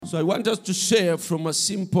So I want us to share from a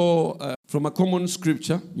simple, from a common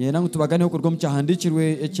scripture. And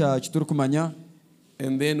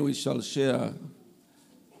then we shall share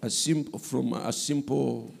a simple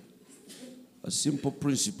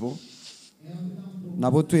principle.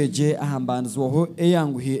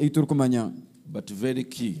 But very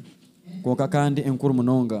key.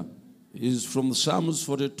 It is from Psalms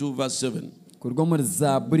 42 verse 7.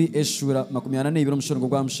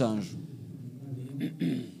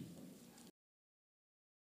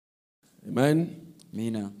 Amen.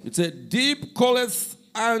 It said, deep calleth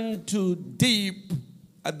unto deep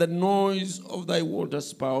at the noise of thy water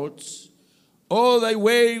spouts. All thy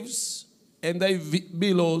waves and thy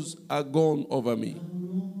billows are gone over me.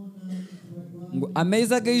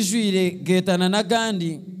 Ameza gejwire getana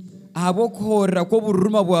nagandi ahabokuhorera ko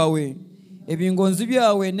bururuma bwawe ebingonzi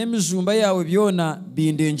byawe nemijumba yawe byona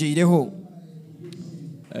bindenjeireho.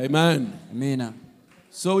 Amen. Amina.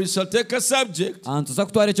 So we shall take a subject and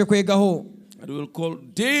we will call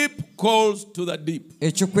deep calls to the deep.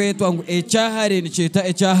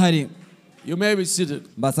 You may be seated.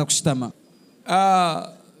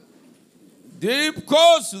 Deep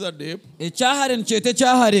calls to the deep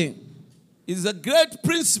is a great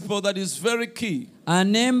principle that is very key.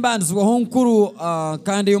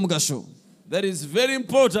 That is very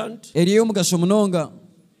important.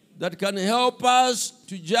 That can help us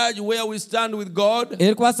to judge where we stand with God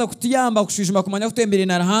and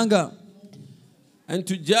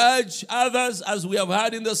to judge others, as we have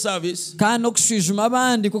had in the service,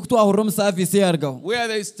 where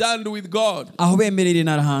they stand with God.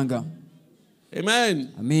 Amen.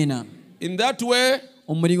 In that way,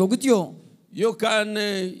 you can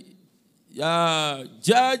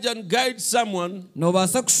judge and guide someone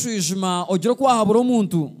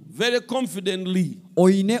very confidently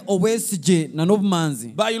by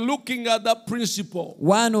looking at the principle.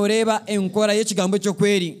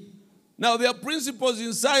 Now, there are principles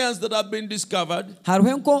in science that have been discovered.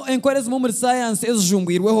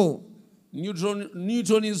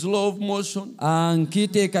 Newton's law of motion,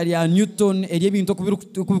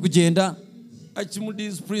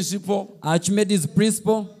 Archimedes' principle,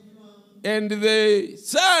 and the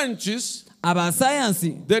scientists,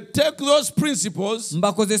 they take those principles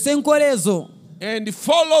and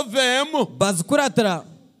follow them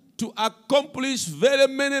to accomplish very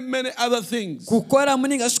many other things.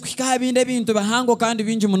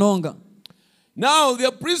 Now,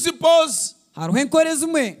 the principles,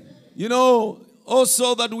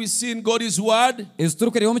 also that we see in God's word,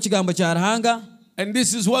 and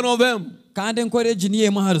this is one of them.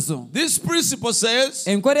 This principle says,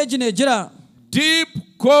 deep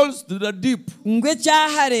calls to the deep.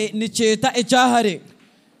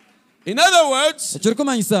 In other words,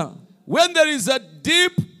 when there is a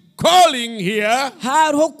deep calling here,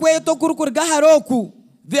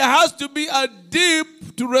 there has to be a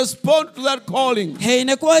deep to respond to that calling.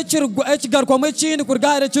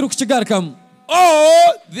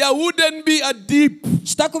 Or there wouldn't be a deep.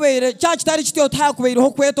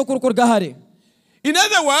 In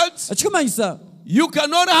other words, you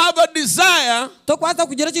cannot have a desire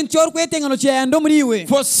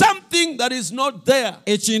for something that is not there.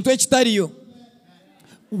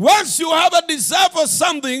 Once you have a desire for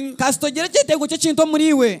something, it's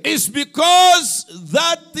because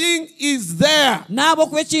that thing is there.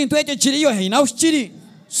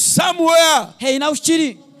 Somewhere,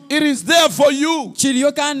 it is there for you.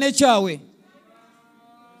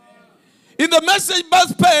 In the Message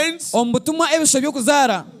Birth Pains,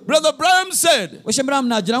 Brother Branham said,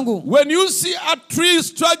 when you see a tree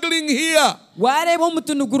struggling here,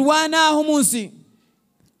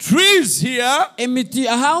 trees here,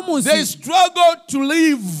 they struggle to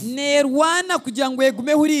live.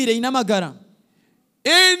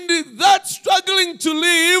 And that struggling to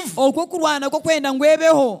live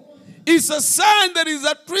is a sign there is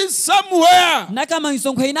a tree somewhere that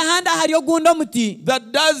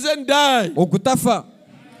doesn't die.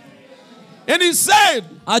 And he said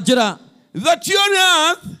that on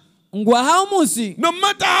earth, no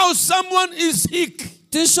matter how someone is sick,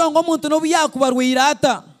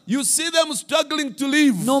 you see them struggling to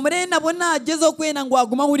live.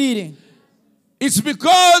 It's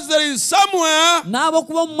because there is somewhere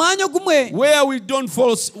where we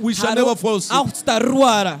shall never fall sick.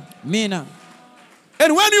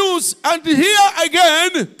 And when you here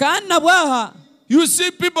again, you see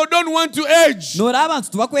people don't want to age. They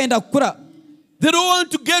don't want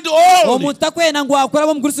to get old.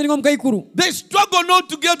 They struggle not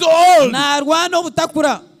to get old.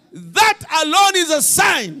 that alone is a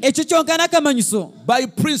sign. By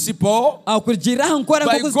principle,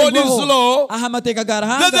 by God's law,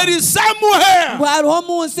 that there is somewhere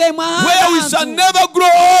where we shall never grow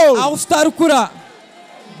old.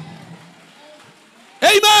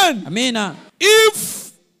 Amen.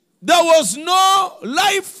 If there was no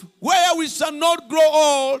life where we shall not grow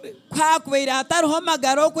old,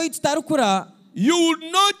 you would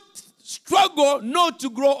not struggle not to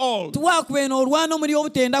grow old.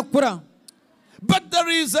 But there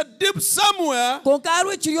is a deep somewhere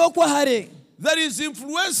that is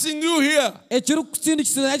influencing you here.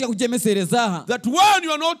 That one,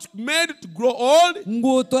 you are not made to grow old.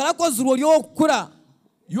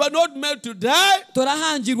 You are not made to die.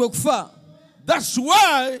 That's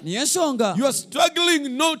why you are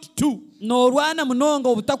struggling not to.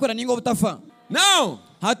 Now,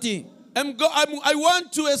 I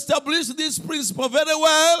want to establish this principle very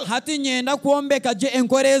well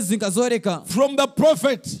from the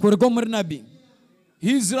prophet.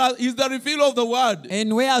 He's the revealer of the word.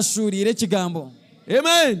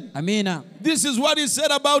 Amen. This is what he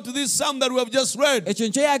said about this psalm that we have just read.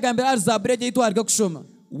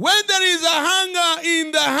 When there is a hunger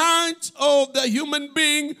in the heart of the human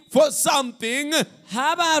being for something,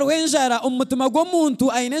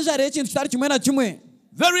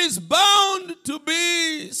 there is bound to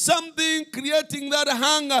be something creating that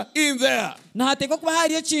hunger in there.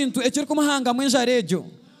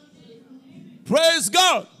 Praise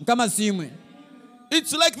God.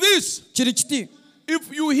 It's like this.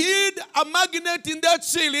 If you hid a magnet in that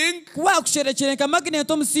ceiling,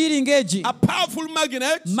 a powerful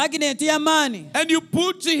magnet, and you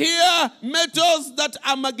put here metals that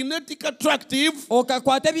are magnetic attractive,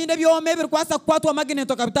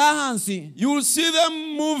 you will see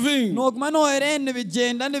them moving.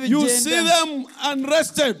 You will see them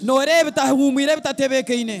unrested.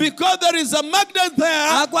 Because there is a magnet there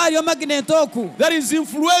that is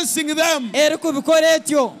influencing them.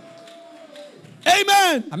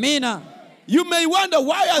 Amen. You may wonder,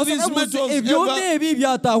 why are these metals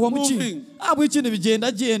moving?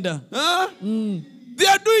 Huh? They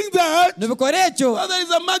are doing that. Oh, there is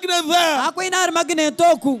a magnet there.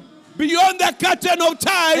 Beyond the curtain of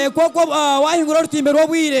time,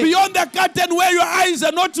 beyond the curtain where your eyes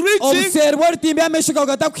are not reaching,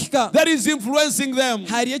 that is influencing them.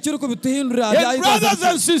 And brothers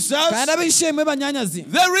and sisters,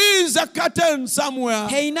 there is a curtain somewhere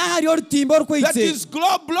that is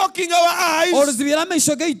blocking our eyes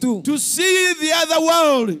to see the other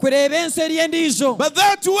world. But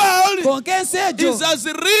that world is as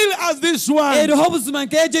real as this one.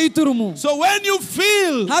 So when you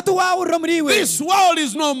feel this world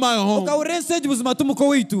is not my home,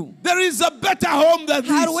 there is a better home than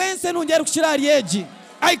this.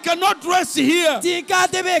 I cannot rest here.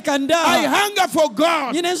 I hunger for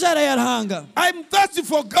God. I'm thirsty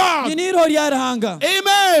for God.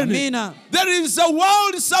 Amen. There is a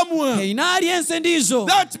world somewhere.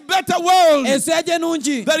 That better world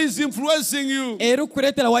that is influencing you.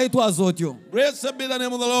 Praise be the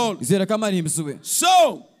name of the Lord.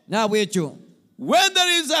 So, when there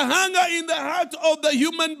is a hunger in the heart of the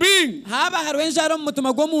human being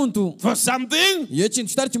for something,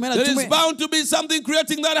 there is bound to be something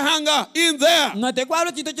creating that hunger in there.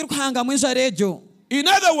 In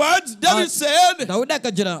other words, David said,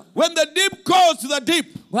 when the deep calls to the deep,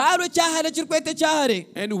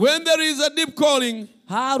 and when there is a deep calling,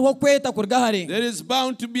 there is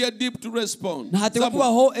bound to be a deep to respond.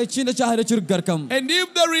 And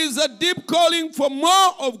if there is a deep calling for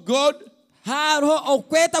more of God,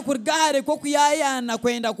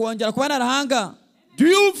 do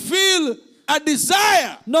you feel a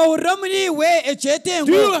desire? Do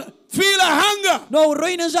you feel a hunger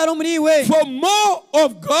for more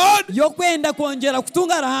of God?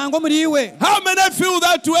 How many feel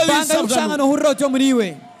that way?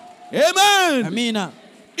 Amen.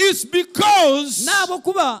 It's because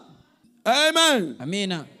amen.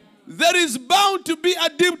 There is bound to be a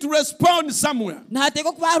deep response somewhere.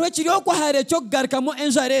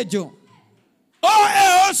 Or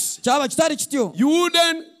else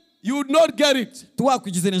you would not get it.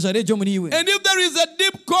 And if there is a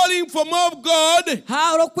deep calling for more of God,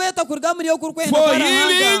 for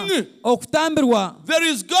healing, there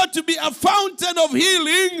is got to be a fountain of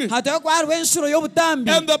healing,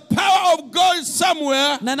 and the power of God is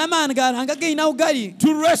somewhere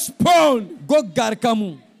to respond.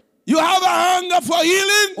 You have a hunger for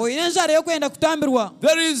healing.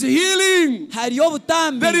 There is healing.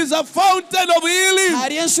 There is a fountain of healing.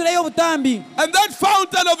 And that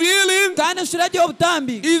fountain of healing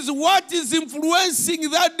is what is influencing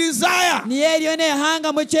that desire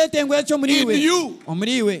in you.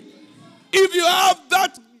 If you have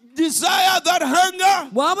that desire, that hunger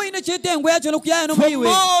for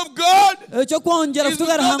more of God, it's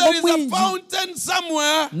because there is a fountain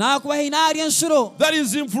somewhere that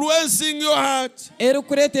is influencing your heart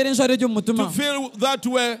to feel that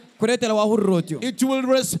way. It will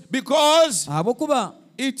rest because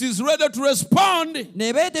it is ready to respond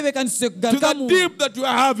to the deep that you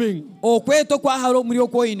are having.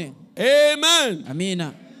 Amen.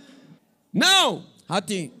 Now,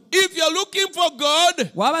 if you're looking for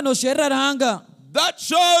God, that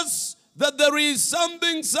shows that there is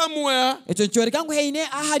something somewhere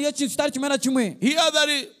here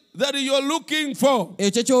that you're looking for.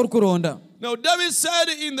 Now, David said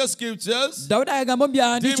in the scriptures,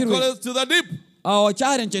 deep calls to the deep.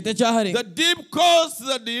 The deep calls to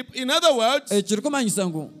the deep. In other words,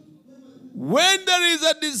 when there is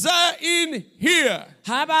a desire in here,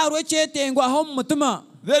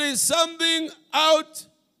 there is something out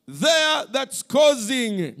there that's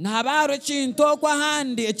causing.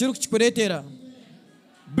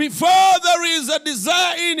 Before there is a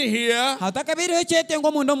desire in here,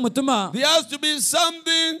 there has to be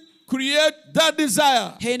something create that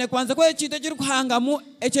desire.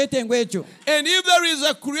 And if there is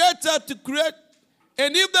a creator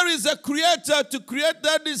to create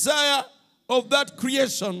that desire of that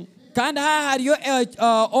creation,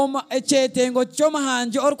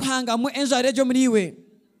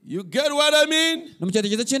 you get what I mean?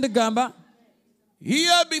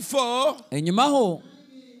 Here before,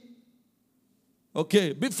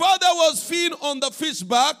 okay, before there was fin on the fish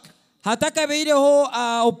back,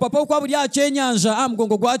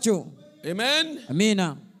 amen.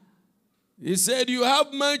 He said, you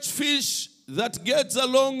have much fish that gets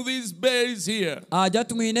along these bays here.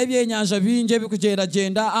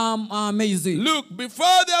 Look,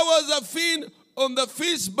 before there was a fin on the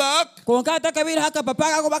fish back,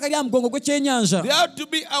 there had to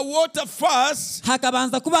be a water first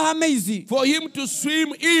for him to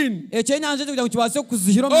swim in.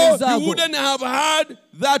 Oh, he wouldn't have had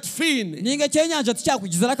that fin.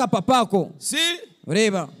 See?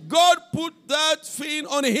 God put that fin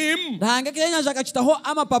on him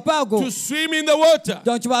to swim in the water.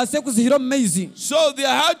 So there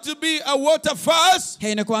had to be a water first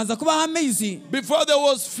before there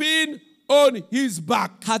was fin on his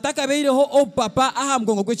back.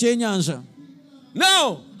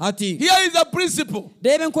 Now, here is the principle.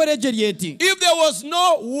 If there was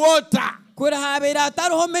no water,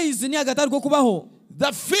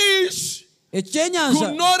 the fish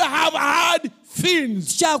could not have had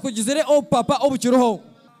fins.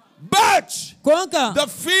 But the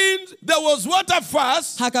fins, there was water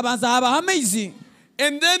first,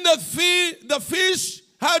 and then the fish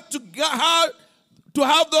had to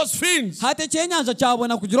have those fins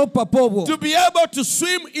to be able to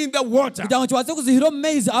swim in the water.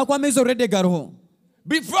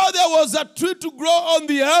 Before there was a tree to grow on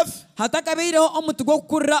the earth,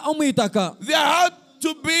 there had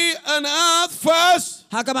to be an earth first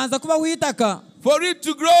for it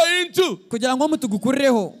to grow into.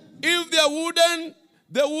 If there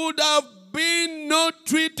would have been no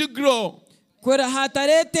tree to grow.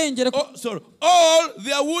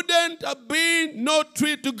 There wouldn't have been no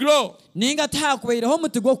tree to grow.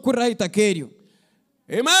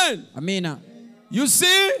 Amen. You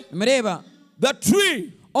see, the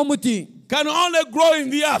tree can only grow in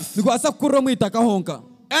the earth.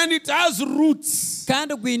 And it has roots.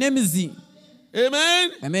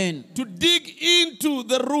 Amen. To dig into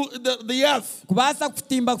the earth.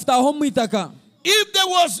 If there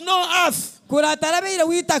was no earth,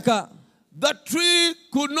 the tree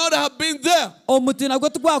could not have been there.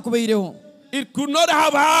 It could not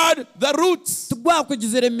have had the roots.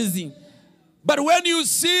 But when you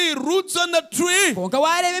see roots on the tree,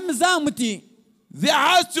 there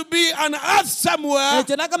has to be an earth somewhere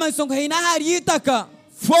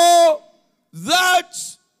for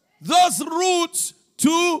those roots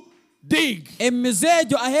to dig.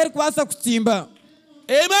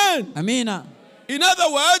 Amen. In other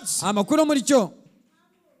words,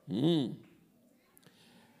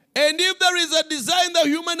 and if there is a desire in the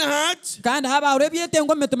human heart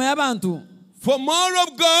for more of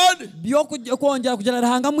God,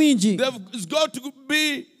 there's got to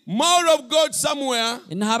be more of God somewhere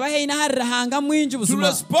to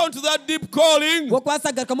respond to that deep calling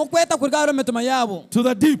to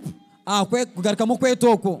the deep.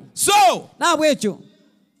 So,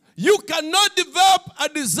 you cannot develop a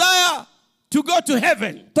desire to go to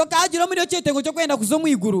heaven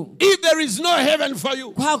if there is no heaven for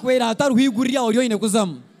you.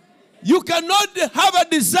 You cannot have a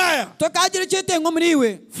desire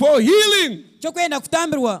for healing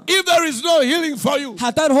if there is no healing for you.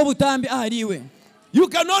 You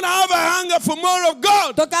cannot have a hunger for more of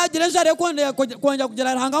God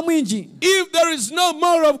if there is no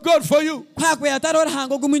more of God for you.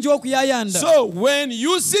 So when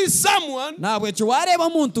you see someone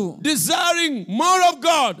desiring more of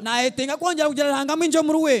God,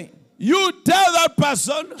 you tell that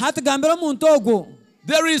person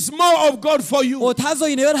there is more of God for you.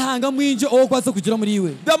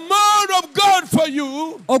 The more of God for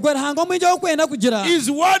you is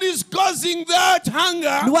what is causing that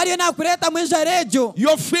hunger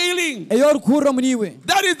you're feeling.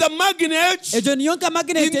 That is the magnet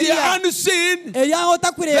in the unseen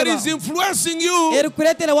that is influencing you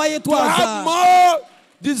to have more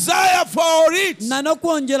desire for it.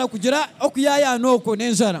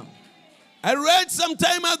 I read some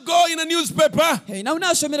time ago in a newspaper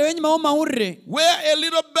where a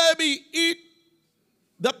little baby eat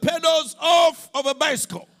the pedals off of a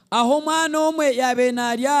bicycle.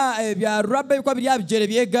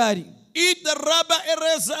 Eat the rubber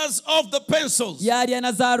erasers off the pencils.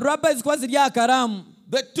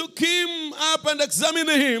 They took him up and examined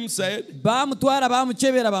him, said,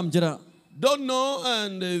 don't know,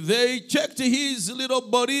 and they checked his little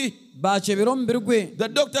body. The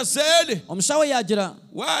doctor said,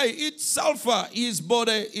 why eat sulfur? His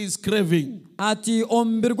body is craving.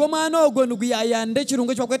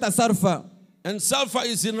 And sulfur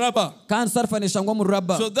is in rubber.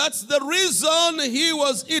 So that's the reason he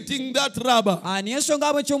was eating that rubber.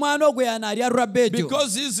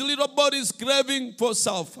 Because his little body is craving for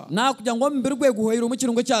sulfur.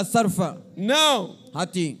 Now,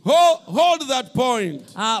 hold that point.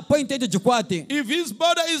 If his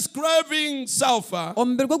body is craving sulfur,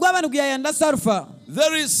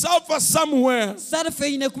 there is sulfur somewhere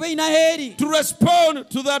to respond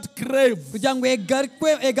to that crave.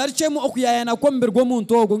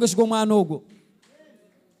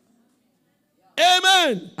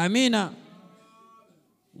 Amen. Amina.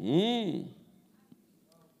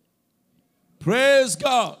 Praise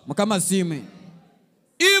God.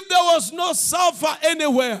 If there was no sulfur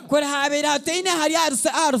anywhere,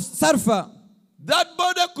 that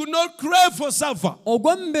body could not crave for sulfur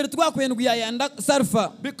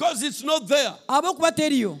because it's not there.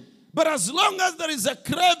 But as long as there is a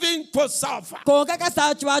craving for sulfur,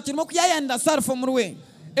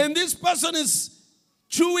 and this person is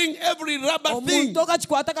chewing every rubber thing,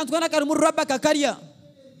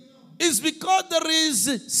 it's because there is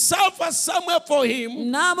sulfur somewhere for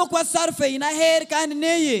him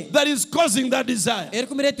that is causing that desire.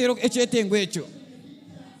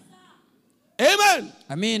 Amen.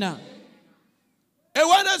 Amina. I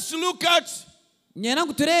want us to look at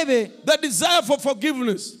the desire for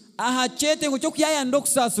forgiveness.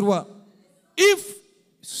 If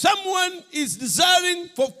someone is desiring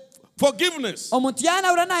for forgiveness,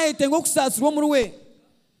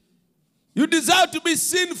 you desire to be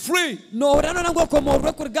sin free,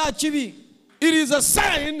 it is a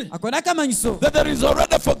sign that there is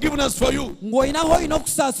already forgiveness for you.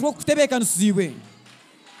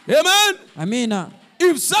 Amen. Amina.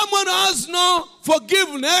 If someone has no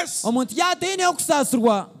forgiveness,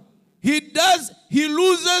 he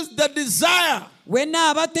loses the desire.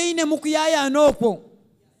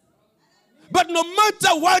 But no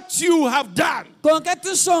matter what you have done,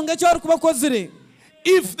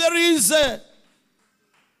 if there is an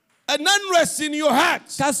unrest in your heart,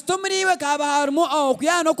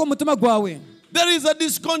 there is a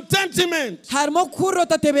discontentment,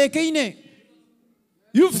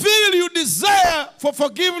 you feel you desire for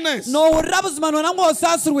forgiveness,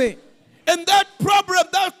 and that problem,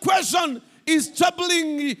 that question is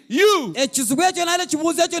troubling you,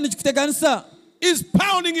 is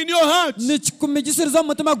pounding in your heart.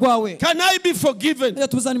 Can I be forgiven?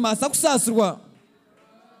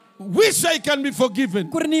 Wish I can be forgiven.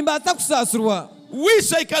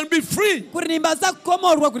 Wish I can be free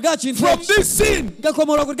from this sin.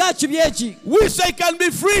 Wish I can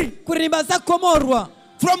be free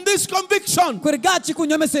from this conviction.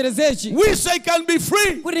 Wish I can be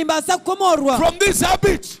free from this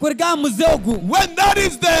habit. When that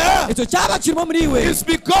is there, it's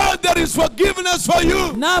because there is forgiveness for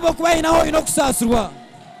you.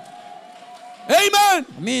 Amen.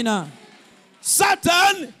 Amina.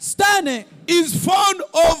 Satan is fond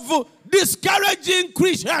of discouraging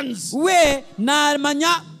Christians.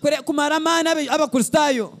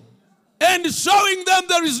 And showing them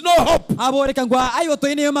there is no hope.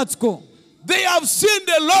 They have sinned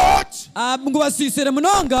a lot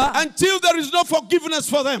until there is no forgiveness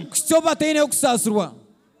for them.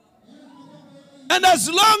 And as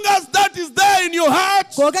long as that is there in your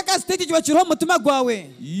heart,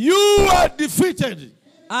 you are defeated.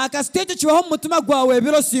 If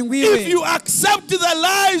you accept the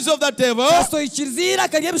lies of the devil,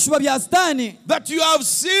 that you have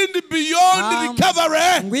sinned beyond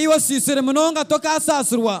recovery,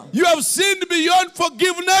 you have sinned beyond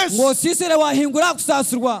forgiveness,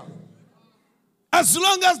 as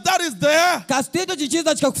long as that is there,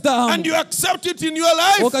 and you accept it in your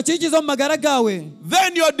life,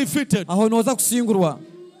 then you are defeated.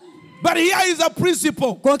 But here is a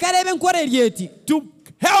principle to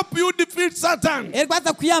help you defeat Satan.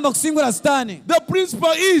 The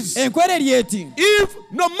principle is, if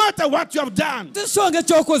no matter what you have done,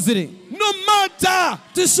 no matter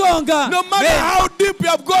how deep you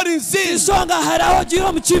have gone in sin,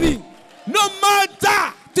 no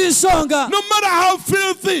matter how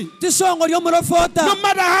filthy, no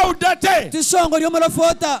matter how dirty,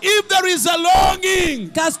 if there is a longing,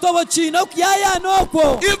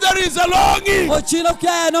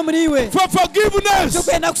 for forgiveness,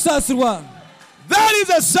 that is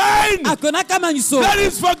a sign that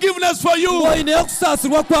is forgiveness for you.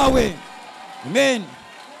 Amen.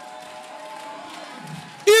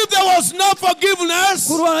 If there was no forgiveness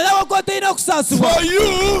for you,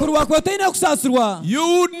 you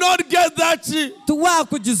would not get that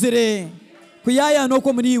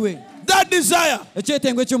desire.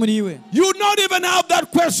 You would not even have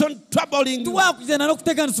that question troubling you.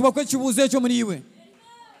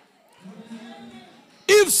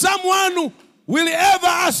 If someone will ever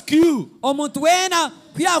ask you,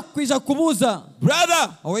 brother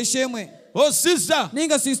or sister,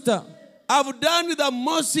 I've done the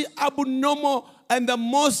most abnormal and the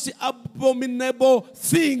most abominable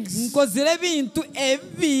things.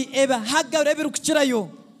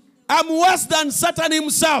 I'm worse than Satan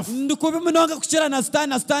himself.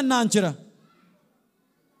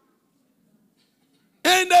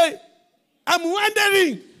 And I'm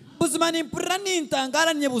wondering,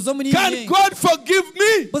 can God forgive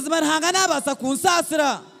me?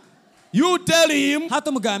 You tell him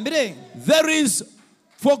there is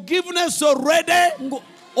forgiveness already.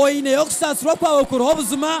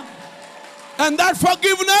 And that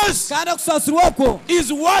forgiveness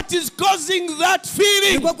is what is causing that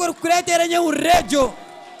feeling.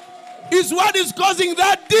 Is what is causing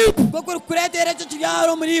that deep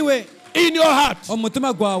in your heart.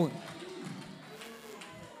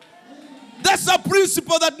 That's a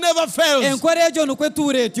principle that never fails.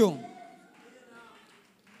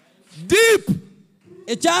 Deep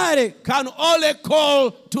can only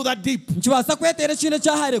call to the deep.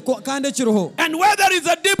 And where there is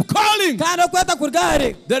a deep calling,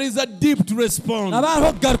 there is a deep to respond.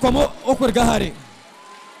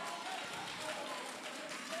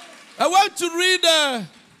 I want to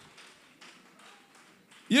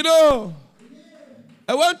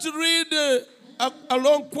read a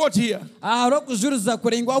long quote here.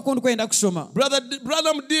 Brother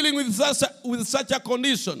Branham dealing with such a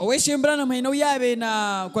condition. It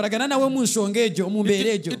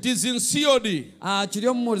is in COD.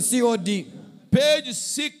 Page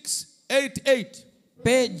 688.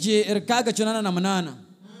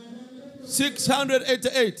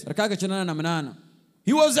 688.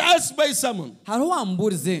 He was asked by someone.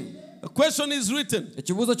 A question is written.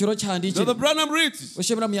 Brother Branham reads.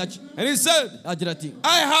 And he said,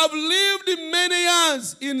 I have lived many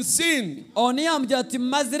years in sin. I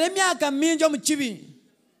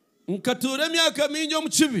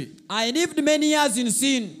lived many years in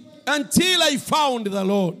sin until I found the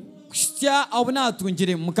Lord.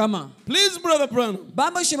 Please, Brother Branham,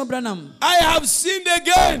 I have sinned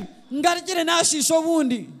again.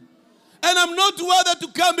 And I'm not worthy to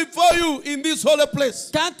come before you in this holy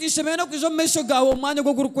place.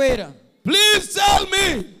 Please tell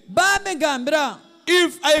me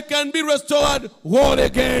if I can be restored whole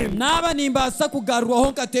again.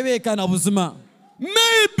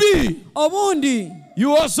 Maybe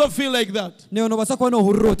you also feel like that.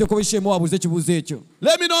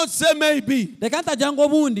 Let me not say maybe.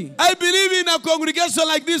 I believe in a congregation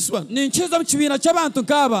like this one.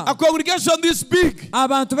 A congregation this big. I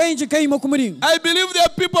believe there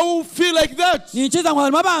are people who feel like that.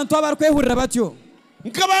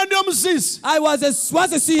 I was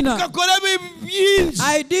once a sinner.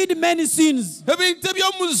 I did many sins,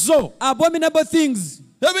 abominable things.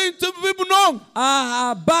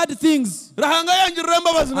 bad things.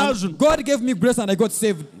 And God gave me grace and I got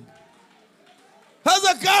saved.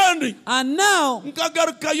 And now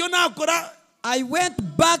I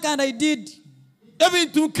went back and I did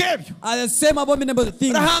the same abominable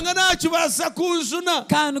things.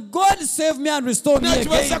 Can God save me and restore me again?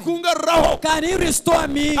 Can He restore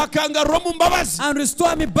me and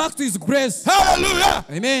restore me back to His grace? Hallelujah.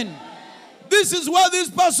 Amen. This is what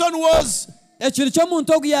this person was.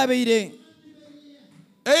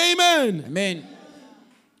 Amen. Amen.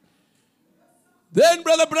 Then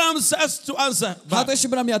Brother Branham says to answer,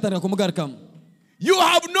 you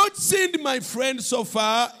have not sinned, my friend, so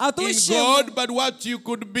far in God, but what you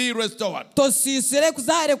could be restored.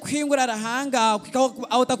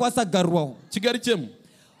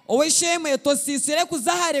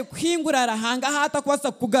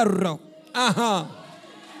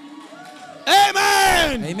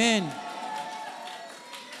 Amen. Amen.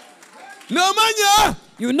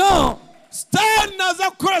 You know,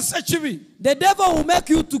 the devil will make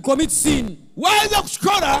you to commit sin.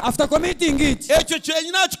 After committing it,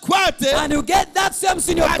 and you get that same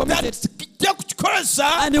sin you have committed,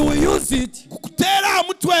 and he will use it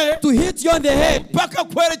to hit you on the head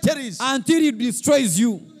until he destroys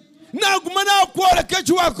you.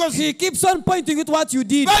 He keeps on pointing at what you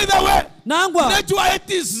did. By the way,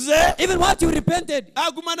 even what you repented,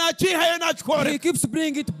 he keeps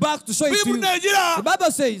bringing it back to show it to you. The Bible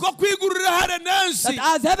says that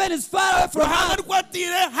as heaven is far away from us,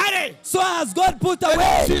 so has God put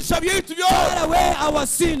away far away our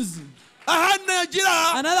sins.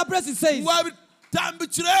 Another place says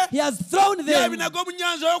He has thrown them in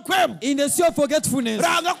the sea of forgetfulness.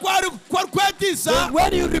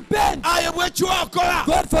 When you repent,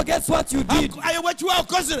 God forgets what you did.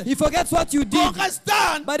 He forgets what you did.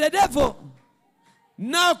 But the devil,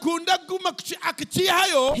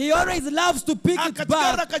 he always loves to pick it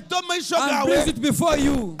back and brings it before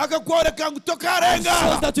you,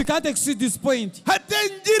 so that you can't exceed this point.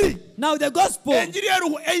 Now the gospel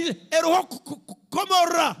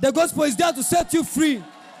is there to set you free.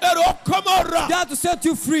 There to set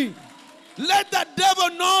you free. Let the devil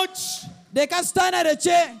not they can stand at a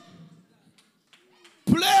chair,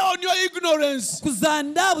 play on your ignorance to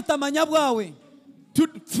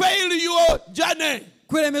fail your journey.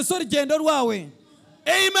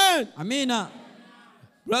 Amen. Amina.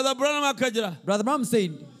 Brother Branham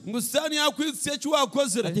said that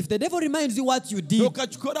if the devil reminds you what you did,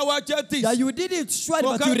 that you did it surely,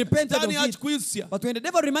 but you repented of it. But when the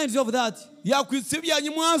devil reminds you of that, he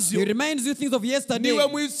reminds you things of yesterday.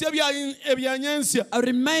 I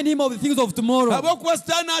remind him of the things of tomorrow. Because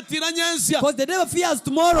the devil fears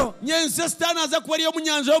tomorrow.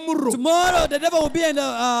 Tomorrow the devil will be in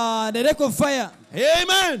the lake of fire.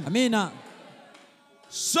 Amen. Amina.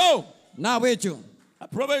 So, now wait you. I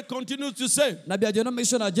probably continue to say,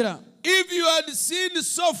 if you had sinned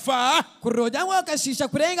so far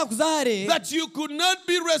that you could not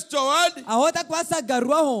be restored,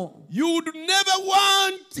 you would never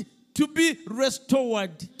want to be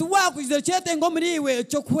restored.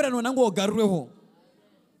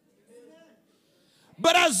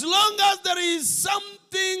 But as long as there is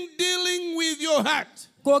something dealing with your heart,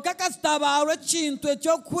 you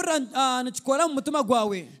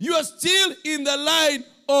are still in the line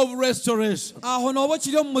of restoration.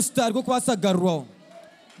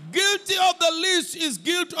 Guilty of the least is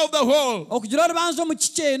guilt of the whole.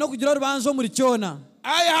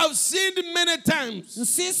 I have sinned many times.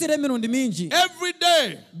 Every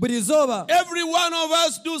day, every one of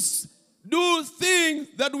us do things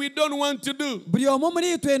that we don't want to do.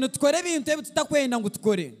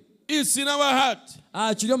 It's in our heart.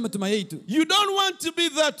 You don't want to be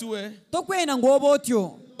that way,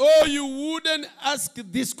 or you wouldn't ask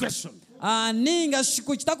this question.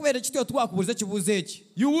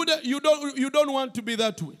 You don't want to be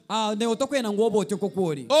that way,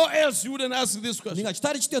 or else you wouldn't ask this question.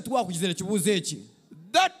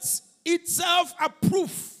 That's itself a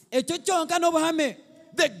proof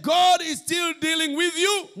that God is still dealing with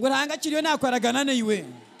you.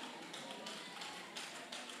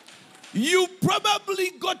 You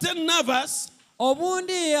probably gotten nervous.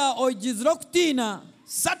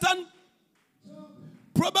 Satan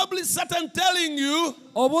telling you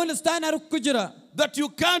that you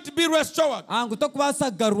can't be restored.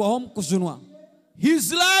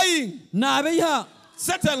 He's lying.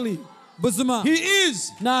 Certainly. He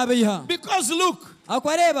is. Because look,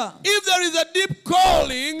 if there is a deep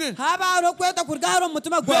calling,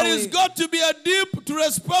 there is got to be a deep to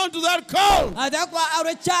respond to that call.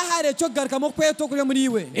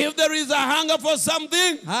 If there is a hunger for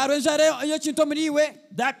something,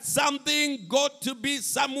 that something got to be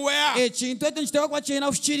somewhere,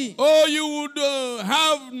 or you would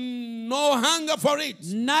have no hunger for it.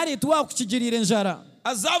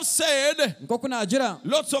 As I've said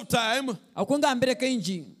lots of time,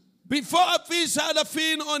 before a fish had a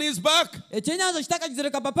fin on his back, there had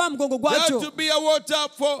to be a water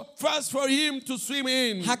first for him to swim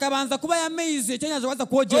in. Or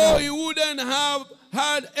he wouldn't have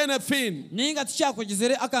had any fin. Before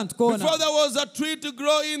there was a tree to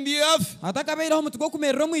grow in the earth, there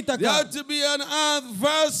had to be an earth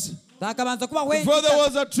first. Before there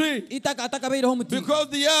was a tree, because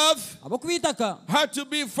the earth had to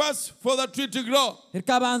be first for the tree to grow.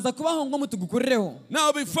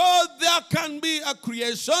 Now, before there can be a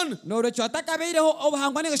creation, there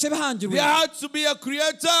had to be a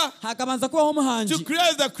creator to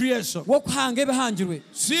create the creation.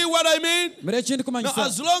 See what I mean? Now,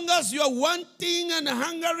 as long as you are wanting and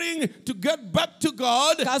hungering to get back to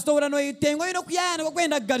God,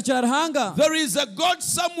 there is a God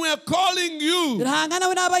somewhere calling you.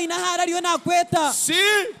 See?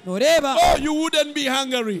 Oh, you wouldn't be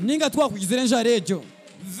hungry. There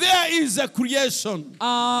is a creation.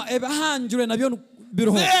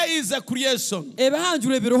 There is a creation.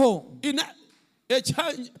 In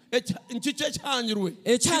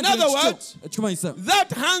other words,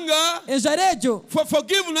 that hunger for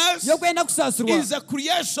forgiveness is a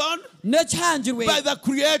creation by the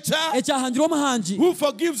Creator who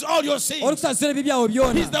forgives all your sins. He's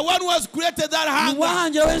the one who has created that hunger.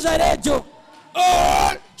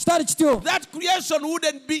 Oh, that creation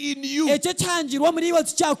wouldn't be in you.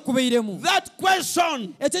 That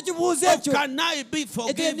question of can I be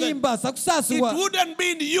forgiven, it wouldn't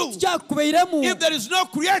be in you if there is no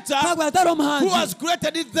creator who has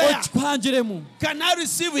created it there. Can I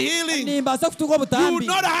receive healing? You would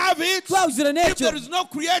not have it if there is no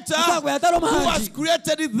creator who has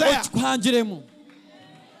created it there.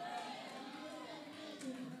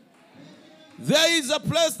 There is a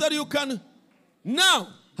place that you can. Now,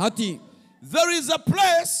 there is a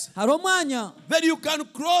place that you can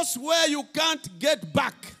cross where you can't get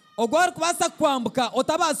back. But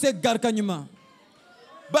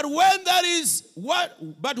when that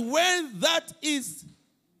is,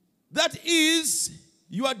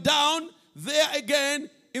 you are down there again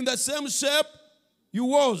in the same shape you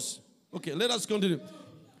was. Okay, let us continue.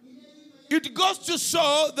 It goes to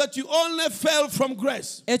show that you only fell from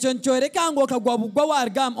grace.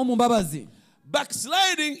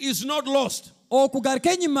 Backsliding is not lost.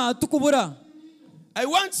 I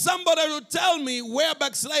want somebody to tell me where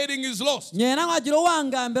backsliding is lost.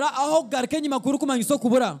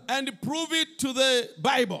 And prove it to the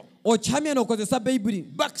Bible.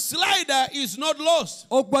 Backslider is not lost.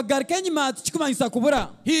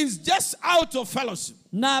 He is just out of fellowship.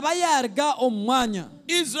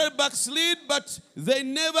 Israel backslid, but they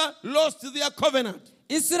never lost their covenant.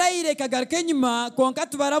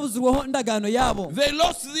 They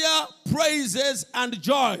lost their praises and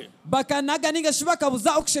joy.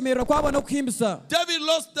 David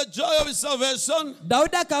lost the joy of his salvation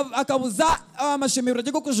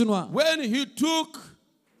when he took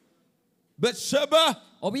Bathsheba,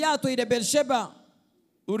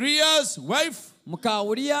 Uriah's wife.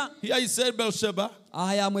 Here he said Bathsheba.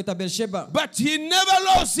 But he never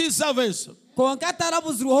lost his salvation.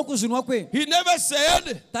 He never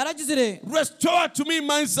said, restore to me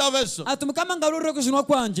my salvation.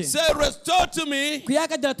 Say, restore to me the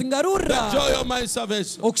joy of my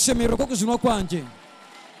salvation.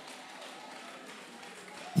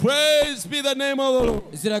 Praise be the name of the Lord.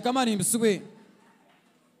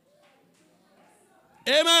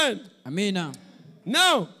 Amen. Amen.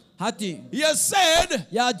 Now, he has said,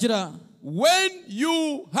 when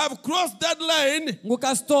you have crossed that line,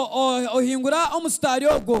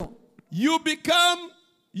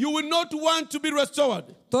 you will not want to be restored.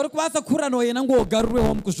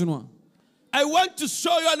 I want to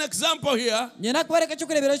show you an example here,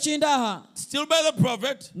 still by the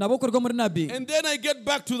prophet, and then I get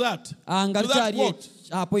back to that. To that quote.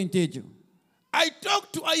 I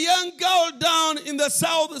talked to a young girl down in the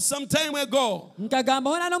south some time ago in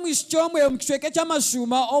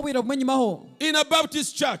a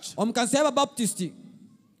Baptist church.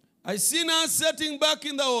 I seen her sitting back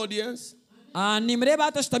in the audience. And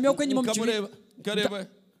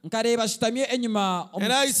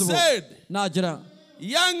I said,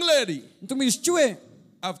 young lady,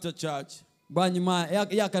 after church.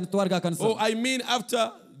 Oh, I mean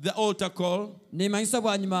after the altar call.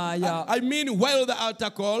 I mean while the altar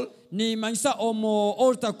call.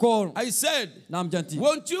 I said,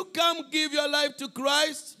 won't you come give your life to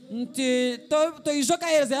Christ?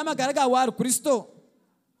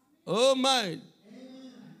 Oh my.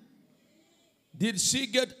 Did she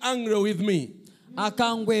get angry with me?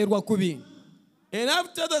 And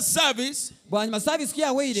after the service,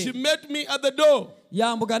 she met me at the door.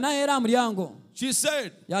 She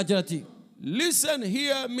said, listen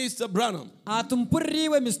here, Mr. Branham.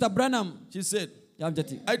 She said,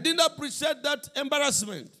 I didn't appreciate that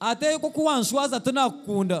embarrassment.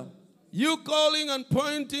 You calling and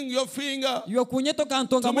pointing your finger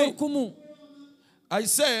to me. I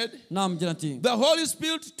said, the Holy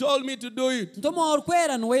Spirit told me to do it.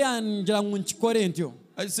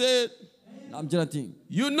 I said,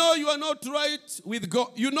 you know you are not right with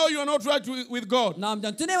God. You know you are not right with God.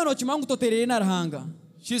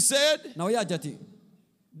 She said,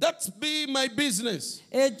 that's be my business.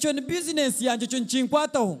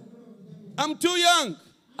 I'm too young.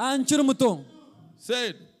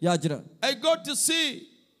 Said, I got to see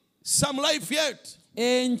some life yet.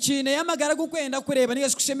 You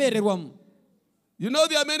know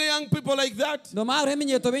there are many young people like that.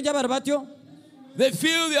 They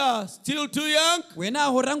feel they are still too young.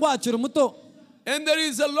 And there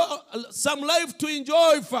is some life to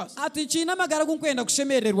enjoy first.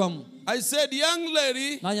 I said, young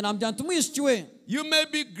lady, you may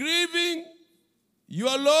be grieving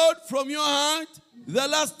your Lord from your heart the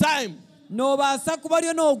last time.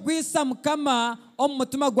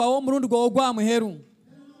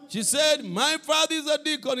 She said, my father is a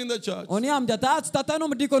deacon in the church.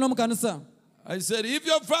 I said, if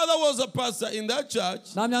your father was a pastor in that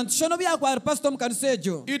church,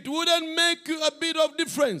 it wouldn't make you a bit of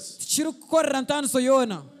difference.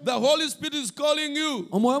 The Holy Spirit is calling you.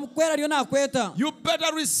 You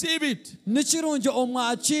better receive it.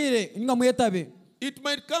 It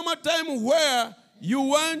might come a time where you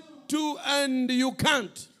want to and you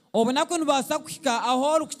can't.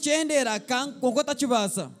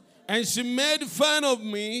 And she made fun of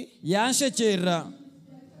me.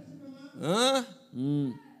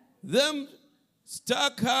 Them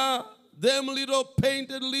stuck her, them little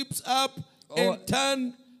painted lips up and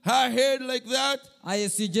turned her head like that.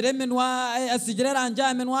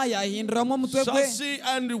 Sassy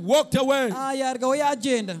and walked away.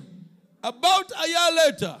 About a year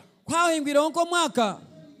later,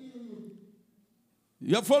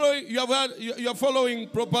 you're following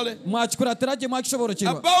properly.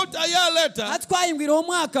 About a year later,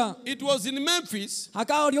 it was in Memphis. I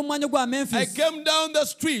came down the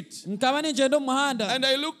street and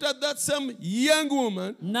I looked at that same young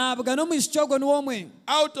woman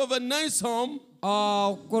out of a nice home.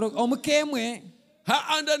 Her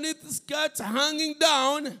underneath skirt hanging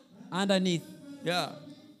down. Underneath. Yeah.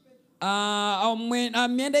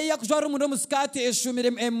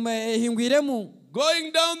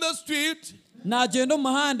 Going down the street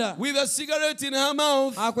with a cigarette in her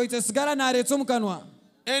mouth.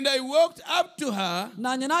 And I walked up to her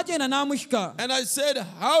and I said,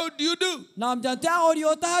 how do you do?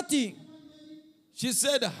 She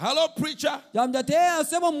said, hello, preacher.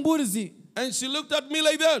 And she looked at me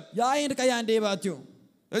like that.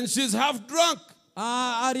 And she's half drunk.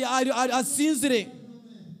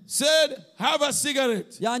 Said, have a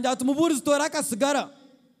cigarette.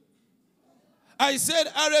 I said,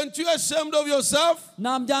 aren't you ashamed of yourself?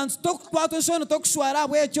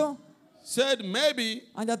 Said, maybe.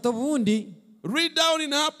 Read down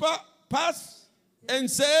in her past and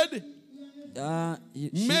said,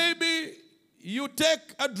 maybe you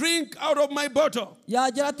take a drink out of my bottle.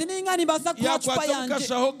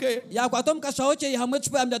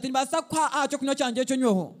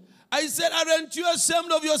 I said, aren't you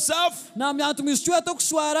ashamed of yourself?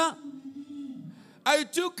 I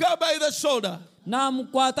took her by the shoulder. And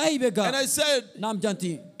I said,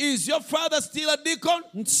 is your father still a deacon?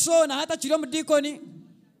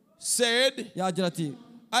 Said,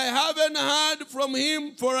 I haven't heard from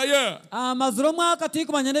him for a year.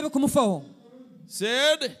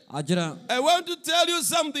 Said, I want to tell you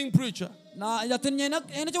something, preacher.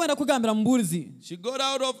 She got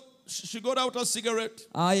out a cigarette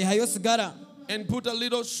and put a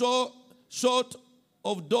little shot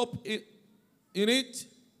of dope in it.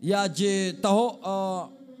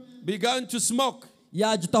 Began to smoke.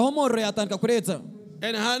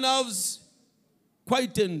 And her nerves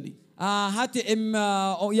quietened.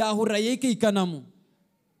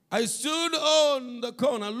 I stood on the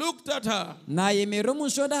corner, looked at her.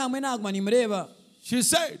 She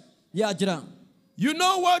said, You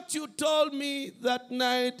know what you told me that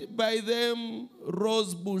night by them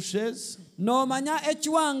rose bushes? No manya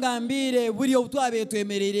echiwangambire buri obutwabe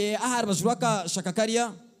twemerere ahari bajuraka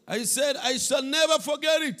shakakaria. I said I shall never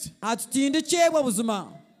forget it. Atutinde chebwa buzima.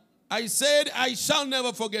 I said I shall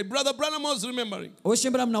never forget. Brother Branham was remembering.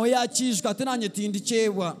 Oshimbra mnawe yachishwa tenanye tinde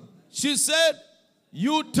chebwa. She said,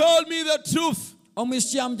 you told me the truth.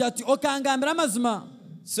 Omwishyambya ati okangambira amazima.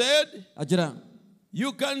 Said, agira,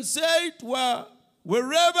 you can say it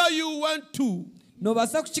wherever you want to. No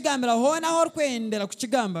basa kuchigambira hona hor kwendera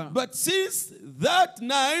kuchigamba. But since that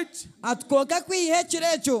night, atkoka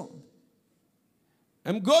kwihechirecho,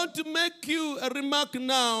 I'm going to make you a remark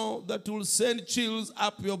now that will send chills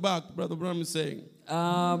up your back, Brother Branham is saying.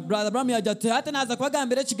 Brother Branham yajate hata naza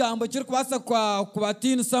kwagambira chigambo kiri kubasa kwa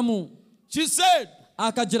kubatini samu. She said,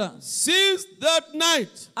 akagira, since that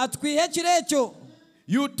night, atkwihechirecho,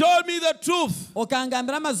 you told me the truth.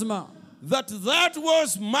 Okangambira amazima. That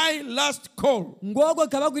was my last call. Ngogo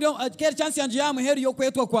kabagwiro kera chance yanje yamuheri yo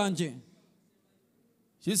kwetwa kwanje.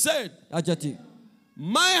 She said, ajati,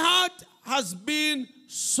 my heart has been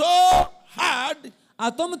so hard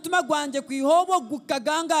atomutuma gwanje kwihobo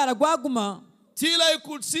gukagangara gwaguma till I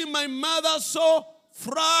could see my mother so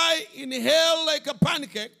fry in hell like a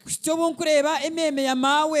pancake. Kuchobun kureba ememe ya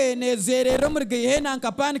mawe nezerero murgehe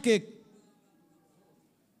nanka pancake.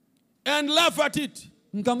 And laugh at it.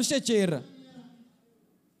 Nkamushechera.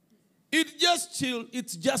 It just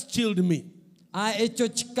chilled me. Echo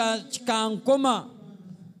chikankoma.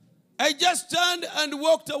 I just turned and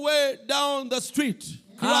walked away down the street,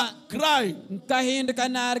 crying. And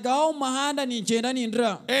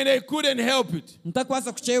I couldn't help it.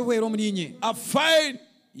 A fine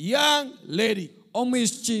young lady. Now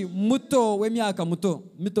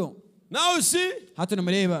you see,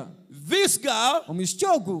 this girl,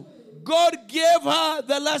 God gave her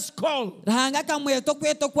the last call. And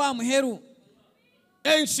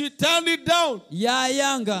she turned it down.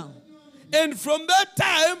 And from that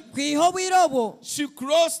time, she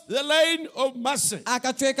crossed the line of mercy.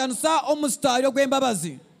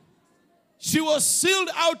 She was sealed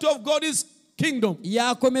out of God's kingdom.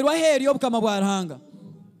 And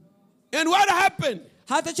what happened?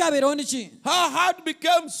 Her heart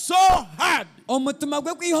became so hard.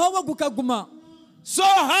 So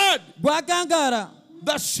hard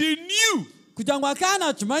that she knew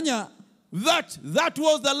that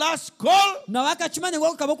was the last call. That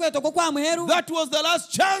was the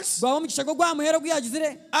last chance.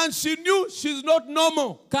 And she knew she's not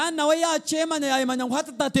normal.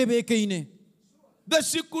 That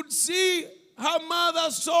she could see her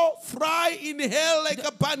mother so fry in hell like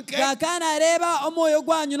a pancake. And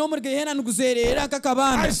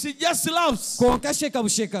she just laughs.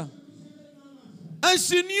 And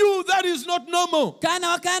she knew that is not normal.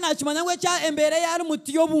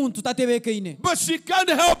 But she can't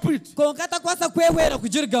help it.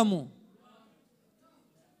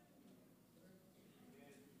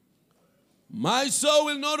 My soul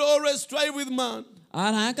will not always strive with man.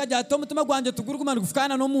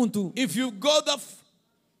 If you've got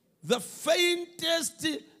the faintest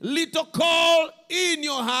little call in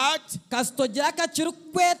your heart, come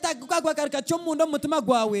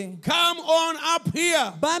on up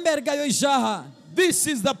here. This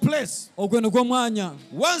is the place.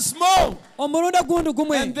 Once more,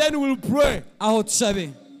 and then we'll pray.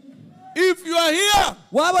 If you are here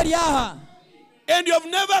and you have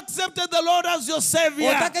never accepted the Lord as your Savior,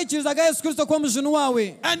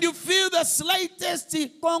 and you feel the slightest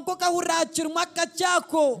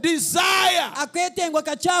desire,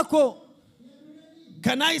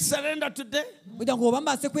 can I surrender today?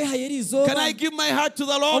 Can I give my heart to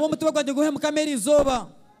the Lord?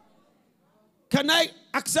 Can I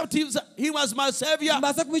accept Him as my Savior? If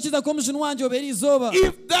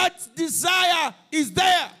that desire is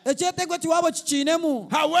there,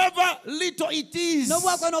 however little it is,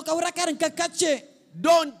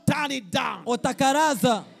 don't turn it down.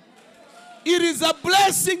 It is a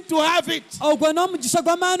blessing to have it.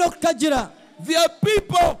 There are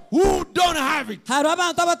people who don't have it. They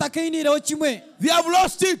have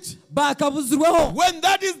lost it. When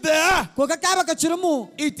that is there,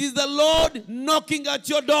 it is the Lord knocking at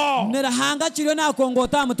your door.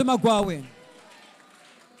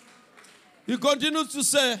 He continues to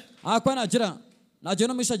say,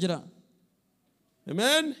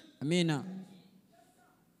 amen.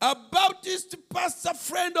 A Baptist pastor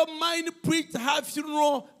friend of mine preached her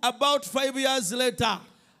funeral about 5 years later.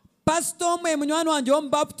 Pastor mwe munywani wanje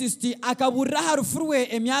w'Mbaptisti akaburira harufuruwe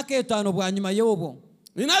emyaka 5 bwa nyuma yobo.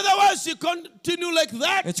 In other words, she continued like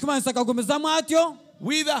that.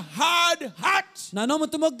 with a hard heart. 5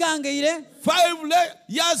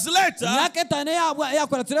 years later,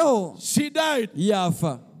 she died.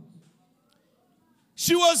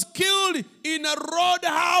 She was killed in a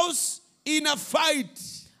roadhouse in a fight.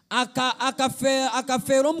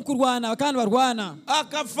 Akafera mu kurwana kandi barwana.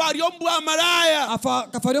 Akafaryo mu Rwanda.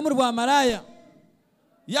 Akafaryo mu Rwanda.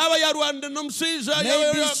 Yaba yarwanda n'omushiza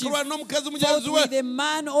yarwana n'omukazi mugenzi we. The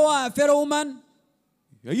man or a fellow woman.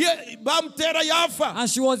 Bamutera yafa. And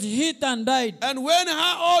she was hit and died. And when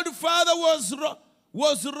her old father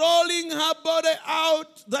was rolling her body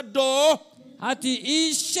out the door,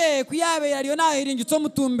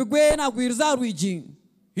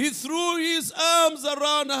 he threw his arms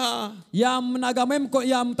around her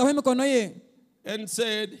and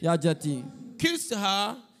said, kissed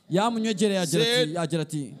her, said,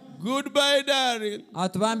 goodbye, darling.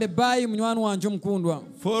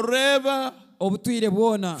 Forever.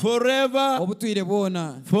 Forever.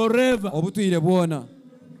 Forever.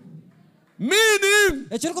 Meaning,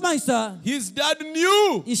 his dad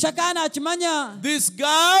knew this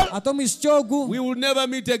girl, we will never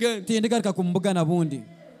meet again.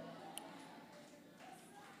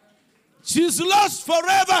 She's lost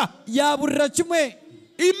forever.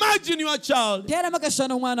 Imagine your child turning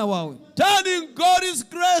God's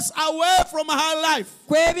grace away from her life.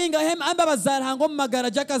 Forever.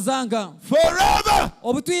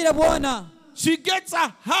 She gets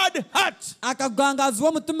a hard heart.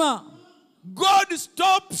 God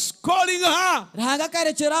stops calling her.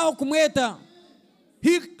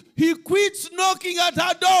 He quits knocking at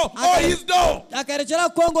her door or his door.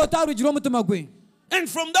 And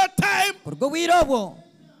from that time,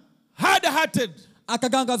 hard-hearted.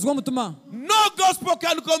 No gospel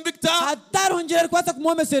can convict her or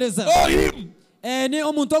him.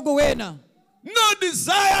 No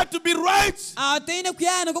desire to be right.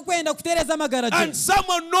 And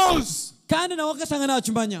someone knows.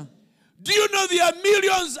 Do you know there are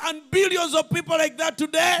millions and billions of people like that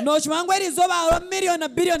today?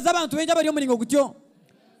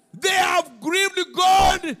 They have grieved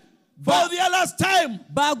God for their last time.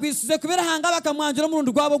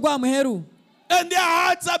 And their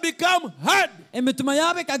hearts have become hard.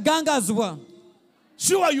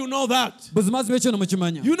 Sure, you know that. You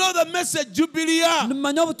know the message Jubilee.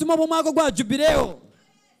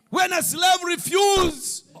 When a slave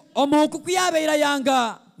refused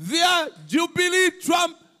their Jubilee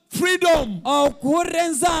Trump freedom,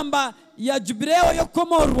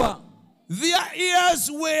 their ears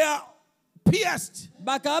were pierced.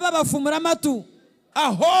 A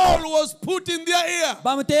hole was put in their ear.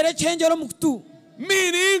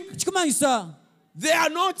 Meaning, they are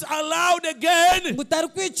not allowed again.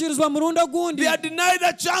 They are denied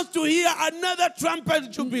a chance to hear another trumpet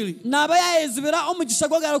jubilee. In other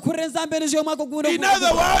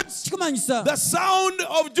words, the sound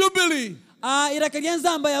of jubilee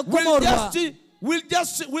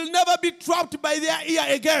will never be trapped by their ear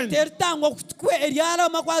again.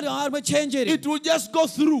 It will just go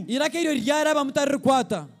through.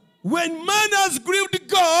 When man has grieved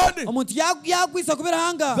God,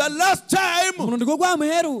 the last time,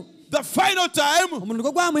 the final time,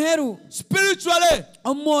 spiritually,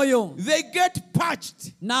 they get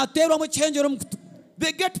patched.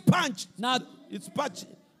 They get punched. It's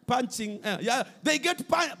punching. Yeah, they get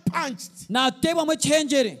punched.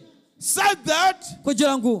 Said that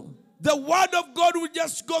the word of God will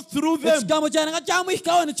just go through them.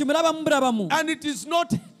 And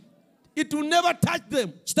it will never touch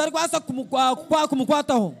them. They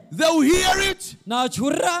will hear it,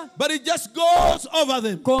 but it just goes over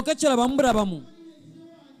them.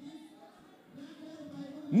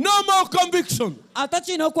 No more conviction.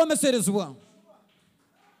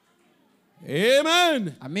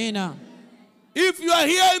 Amen. Amina. If you are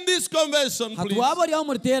here in this convention, please, and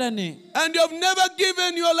you have never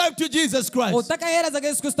given your life to Jesus Christ,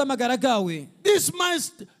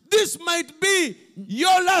 this might be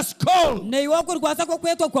your last call.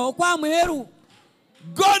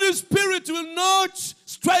 God's Spirit will not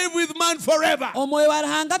strive with man forever.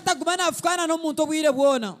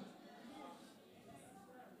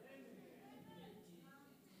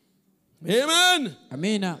 Amen.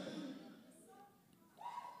 Amina.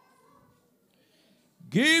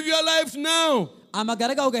 Give your life now to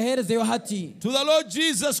the Lord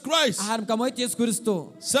Jesus Christ.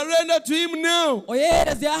 Surrender to Him now.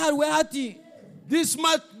 This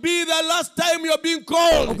must be the last time you're being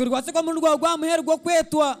called.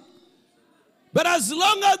 But as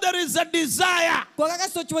long as there is a desire,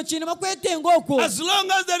 as long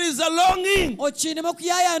as there is a longing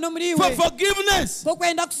for forgiveness,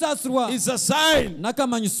 it's a sign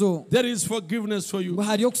there is forgiveness for you.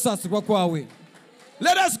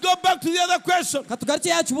 Let us go back to the other question.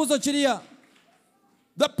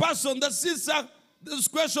 The person, the sister, this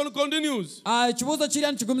question continues.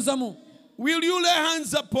 Will you lay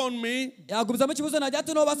hands upon me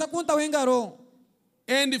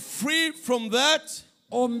and free from that?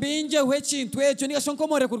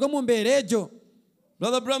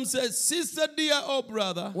 Brother Bram says, sister dear or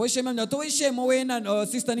brother. Meaning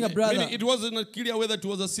it wasn't clear whether it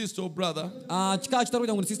was a sister or brother.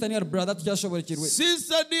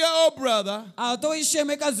 Sister dear or brother.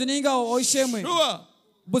 Sure.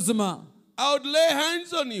 I would lay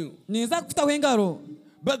hands on you.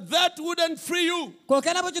 But that wouldn't free you.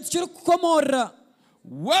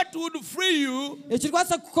 What would free you is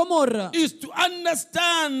to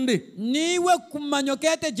understand that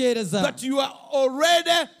you are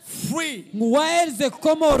already free.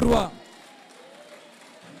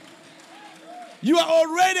 You are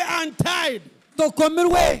already untied.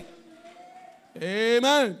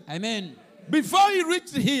 Amen. Amen. Before he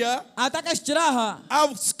reached here,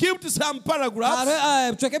 I've skipped some paragraphs.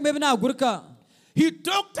 He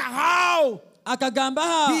talked how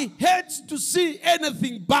he hates to see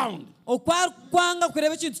anything bound.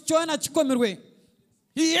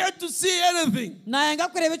 He hates to see anything.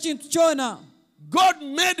 God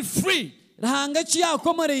made free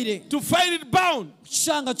to find it bound.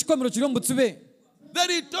 Then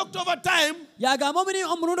he talked over time.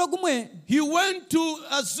 He went to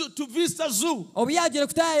visit a zoo. And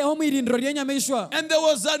there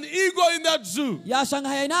was an eagle in that zoo.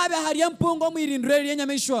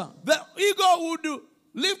 The eagle would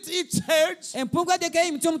lift its head,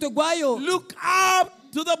 look up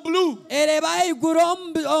to the blue.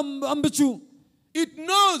 It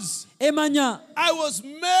knows I was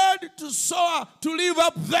made to soar, to live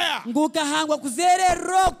up there.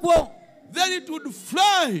 Then it would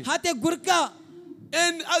fly.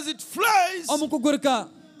 And as it flies,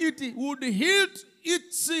 it would hit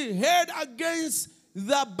its head against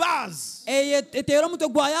the bars.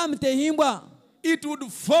 It would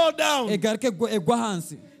fall down.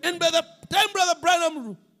 And by the time Brother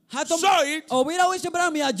Branham saw it,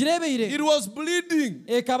 it was bleeding.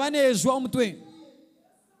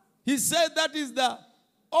 He said that is the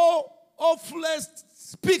awfulest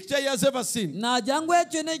picture he has ever seen.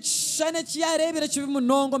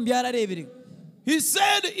 He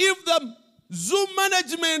said, if the zoo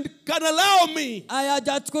management can allow me,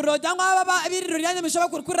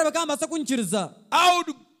 I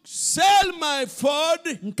would sell my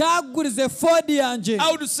Ford.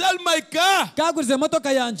 I would sell my car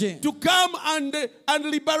to come and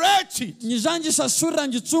liberate it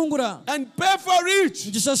and pay for it,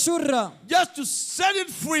 just to set it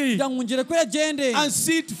free and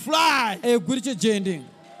see it fly.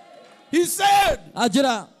 He said,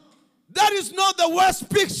 that is not the worst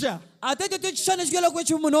picture. But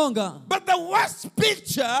the worst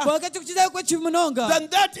picture than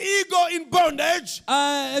that ego in bondage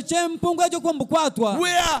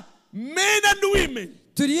were men and women.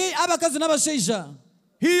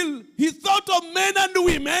 He thought of men and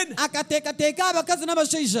women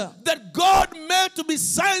that God made to be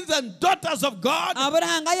sons and daughters of God,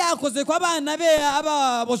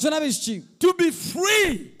 to be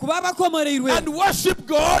free and worship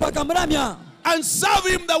God and serve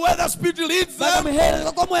Him the way the Spirit leads them.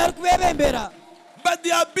 But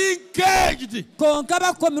they are being caged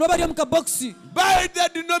by the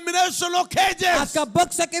denominational cages.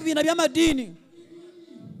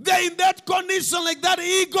 They're in that condition like that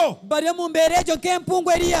ego.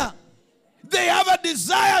 They have a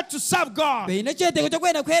desire to serve God. They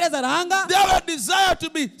have a desire to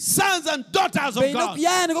be sons and daughters of God.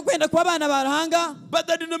 But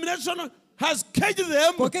the denomination has caged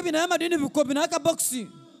them,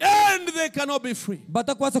 and they cannot be free.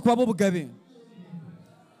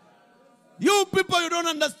 You people, you don't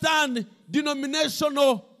understand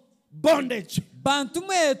denominational bondage.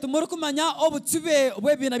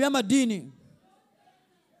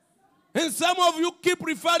 And some of you keep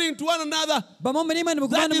referring to one another.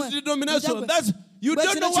 That is denomination. You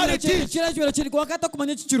don't know what it is.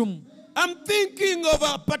 I'm thinking of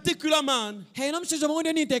a particular man,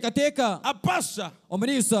 a pastor,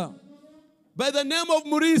 by the name of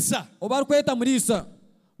Murisa.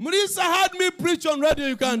 Murisa had me preach on Radio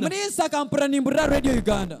Uganda.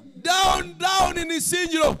 Down in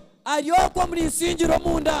Isinjiro,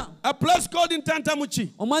 a place called in Tantamuchi.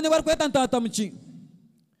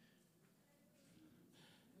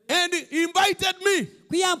 And he invited me.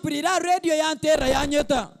 Kuyampurira radio yantera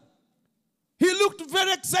yanyeta. He looked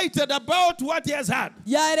very excited about what he has had.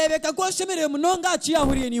 Yarebeka ko shemere munonga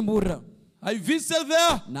chiyahuriye nimbura. I visited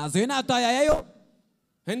there. Nazo nataya yayo.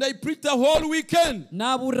 And I preached the whole weekend.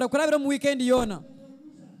 Naburra kurabira mu weekend yona.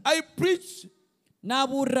 I preached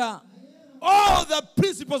naburra all the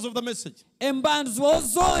principles of the message. Embanzo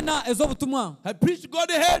zona ezobutumwa. I preached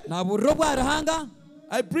Godhead. Naburra bwarahanga.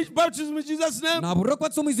 I preached baptism in Jesus' name. Naburra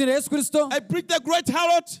kwatso mwizina Yesu Kristo. I preached the great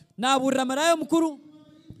harlot. Naburra marayo mukuru.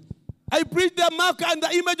 I preached the mark and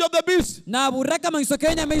the image of the beast. Naburra kama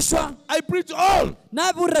isokenya meishwa. I preached all.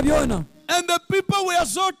 Naburra byona. And the people were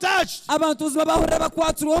so touched. Abantu zibabahurira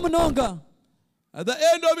bakwatsuruwo munonga. At the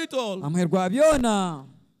end of it all, amherwa byona.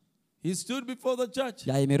 He stood before the church.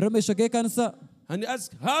 Yayimeromesho ke kanisa. And he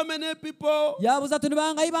asked, how many people yabuza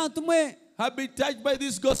tunibanga ibantu mwe have been touched by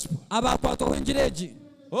this gospel? Abakwatwa wenjireji.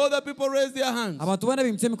 All the people raised their hands. Abantu bana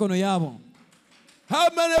bimtse mikono yabo. How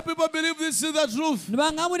many people believe this is the truth?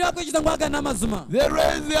 Nibanga muri bakwikiza ngwaga namazima. They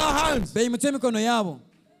raised their hands. Bimtse mikono yabo.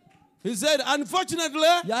 He said, unfortunately,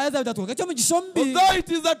 although it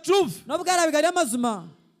is the truth,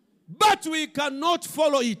 but we cannot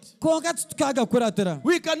follow it.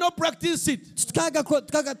 We cannot practice it.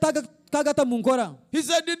 He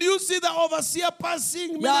said, did you see the overseer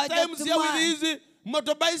passing many times here with his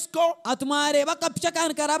motorbike?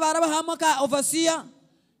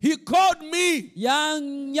 He called me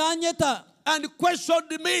and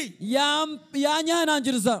questioned me.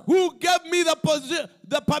 Who gave me the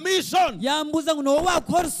permission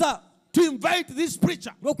to invite this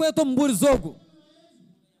preacher?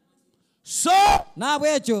 So,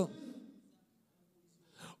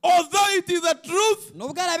 although it is the truth,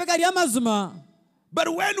 but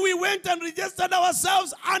when we went and registered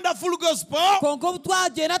ourselves under full gospel,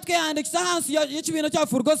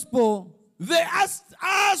 they asked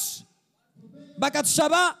us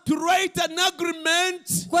to write an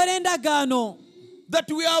agreement that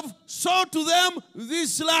we have sold to them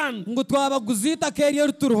this land.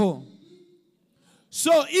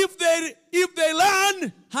 So if they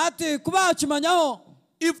learn that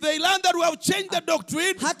we have changed the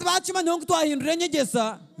doctrine,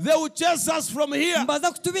 they will chase us from here.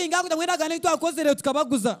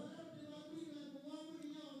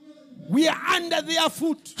 We are under their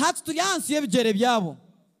foot.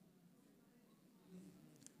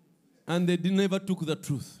 And they never took the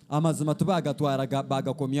truth.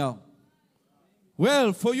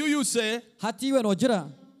 Well, for you say,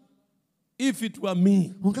 if it were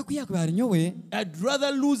me, I'd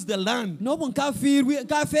rather lose the land. I'd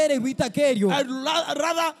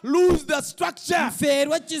rather lose the structure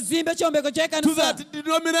to that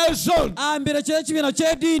denomination.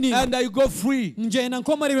 And I go free.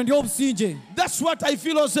 That's what I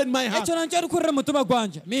feel also in my heart.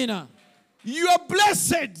 You are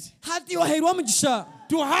blessed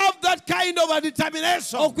to have that kind of a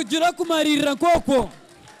determination.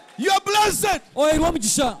 You are blessed.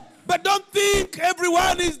 But don't think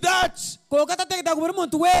everyone is that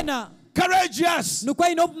courageous.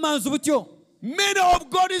 Many of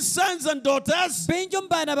God's sons and daughters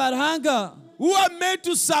who are made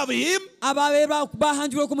to serve Him, they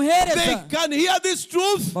can hear this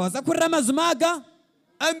truth.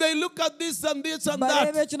 And they look at this and this and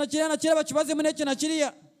that.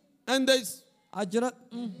 And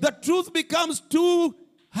the truth becomes too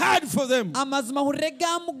hard for them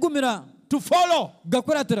to follow.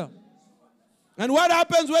 And what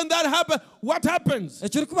happens when that happens? What happens?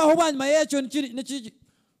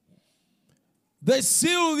 They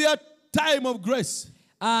seal their time of grace.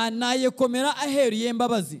 Amen.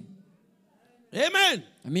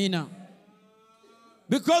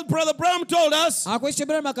 Because Brother Bram told us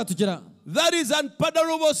that is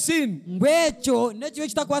unpardonable sin. For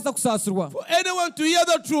anyone to hear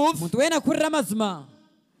the truth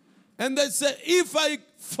and they say, if I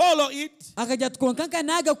follow it,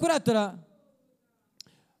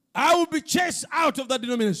 I will be chased out of that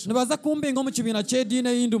denomination. I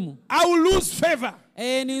will lose favor.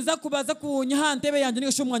 And they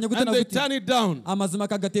turn it down.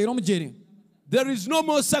 There is no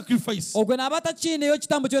more sacrifice for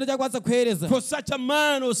such a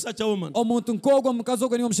man or such a woman.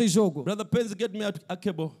 Brother Pence, get me a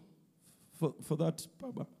cable for that.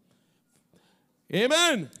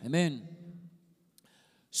 Amen. Amen.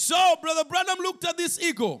 So, Brother Branham looked at this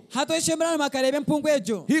ego. He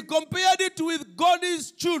compared it with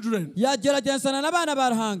God's children, men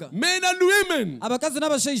and women,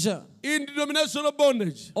 in denominational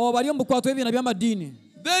bondage.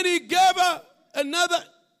 Then he gave another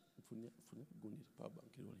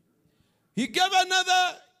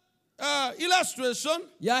illustration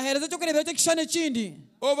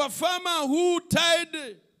of a farmer who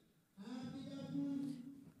tied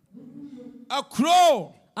a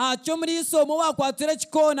crow.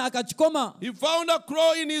 He found a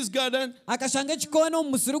crow in his garden and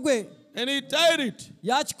he tied it.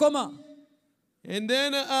 And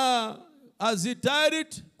then as he tied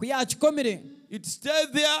it, it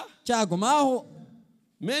stayed there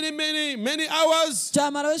many hours,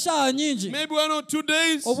 maybe 1 or 2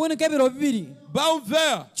 days, bound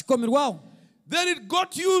there. Then it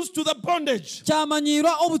got used to the bondage.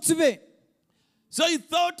 So he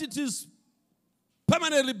thought it is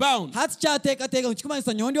permanently bound. So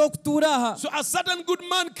a certain good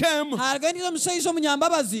man came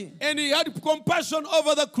and he had compassion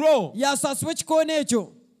over the crow.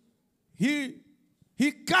 He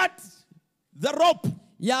cut the rope.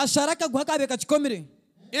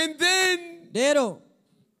 And then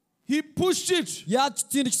he pushed it. Says,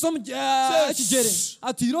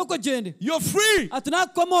 you're free.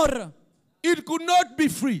 It could not be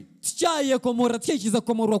free.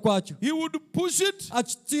 He would push it from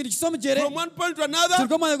one point to another.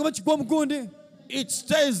 It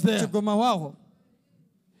stays there.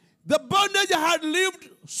 The bondage had lived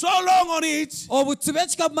so long on it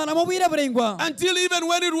until even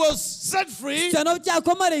when it was set free, it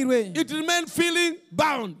remained feeling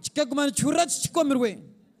bound.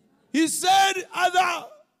 He said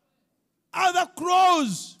other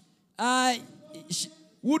crows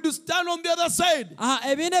would stand on the other side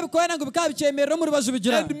and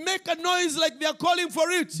make a noise like they are calling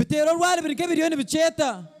for it.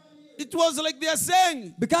 It was like they are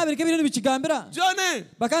saying, Johnny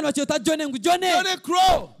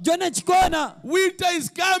Crow, winter is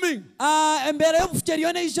coming.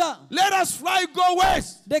 Let us fly, go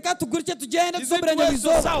west. Is it west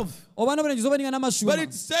or south? But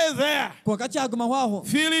it stays there,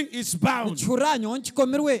 feeling it's bound.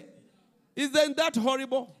 Isn't that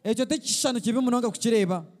horrible?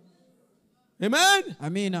 Amen?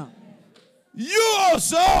 You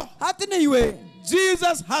also,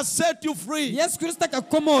 Jesus has set you free.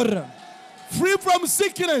 Free from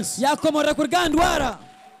sickness.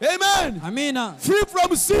 Amen. Free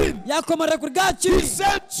from sin. He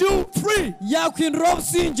set you free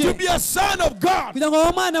to be a son of God,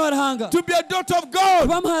 to be a daughter of God.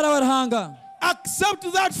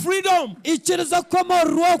 Accept that freedom.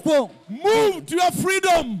 Move to your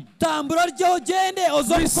freedom.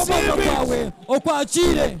 Receive it.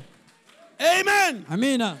 Amen.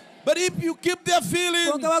 But if you keep there feeling,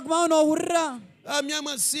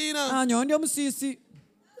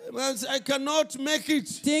 I cannot make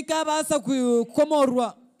it,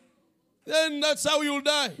 then that's how you'll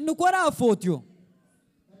die.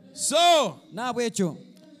 So,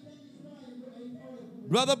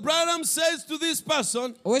 Brother Branham says to this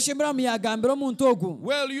person, well,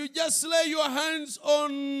 you just lay your hands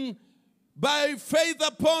on, by faith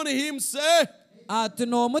upon him, say, Lord,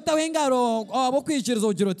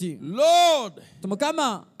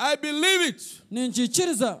 I believe it.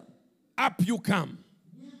 Up you come.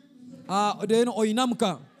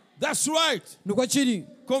 That's right.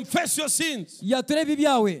 Confess your sins.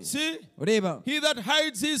 See? He that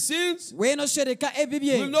hides his sins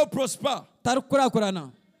will not prosper.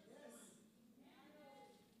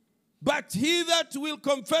 But he that will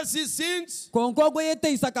confess his sins,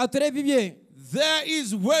 there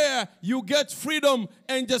is where you get freedom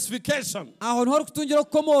and justification. When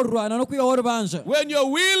you're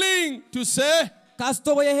willing to say, I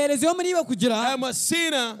am a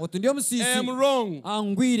sinner, I am wrong.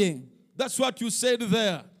 That's what you said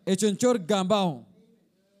there.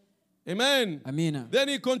 Amen. Then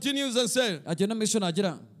he continues and says,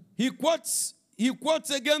 he quotes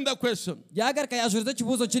again the question. I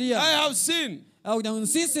have sinned. I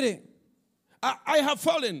have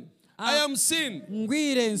fallen. I am sin.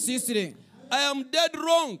 I am dead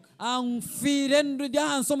wrong.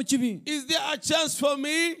 Is there a chance for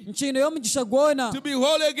me to be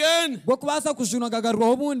whole again?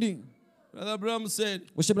 Brother Abraham said,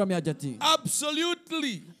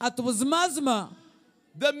 absolutely.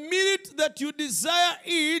 The minute that you desire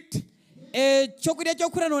it,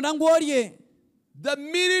 the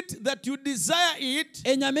minute that you desire it,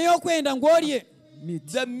 the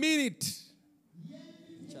minute.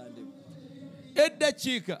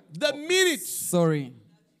 The minute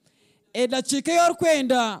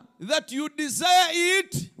that you desire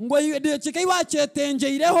it,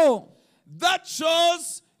 that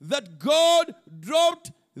shows that God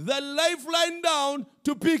dropped the lifeline down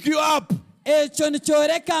to pick you up.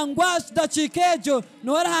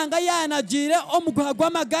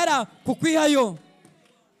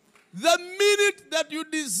 The minute that you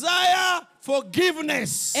desire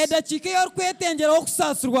forgiveness,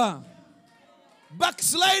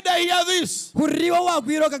 backslider, hear this.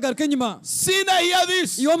 Sinner, hear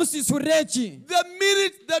this. The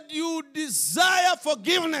minute that you desire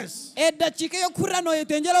forgiveness, that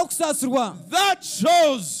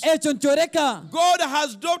shows God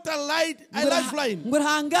has dropped a lifeline to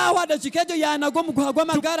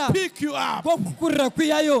pick you up.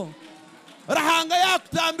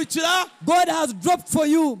 God has dropped for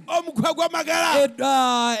you a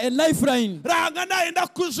lifeline. God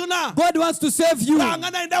wants to save you.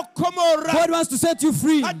 God wants to set you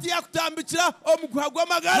free. Now He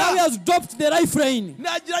has dropped the lifeline. He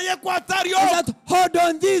said, hold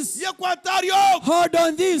on this. Hold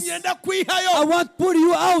on this. I want to pull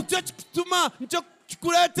you out.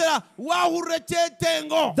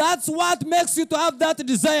 That's what makes you to have that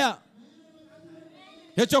desire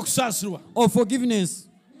of forgiveness.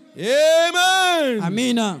 Amen.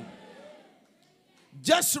 Amina.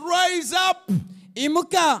 Just rise up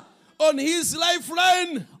imuka on His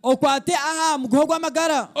lifeline okwate aha mugogo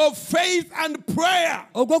amagara of faith and prayer.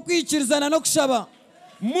 Ogokwikirizana no kushaba.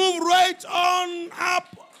 Move right on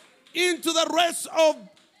up into the rest of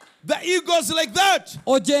the eagles like that.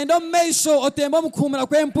 Ogendo meisho otemba mukumura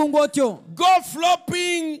kwempungu otyo. Go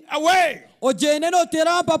flopping away. Ogende no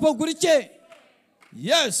tera papo guriche.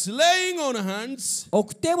 Yes, laying on hands.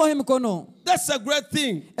 That's a great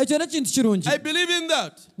thing. I believe in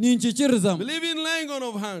that. Believe in laying on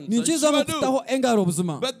of hands. Sure do.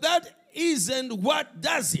 But that isn't what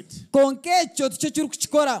does it.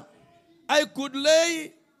 I could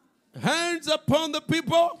lay hands upon the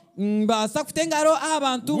people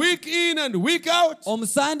week in and week out, and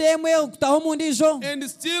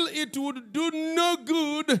still it would do no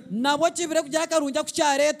good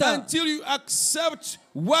until you accept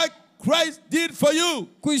what Christ did for you.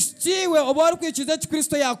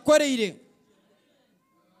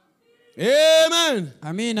 Amen.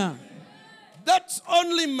 Amina. That's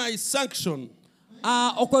only my sanction.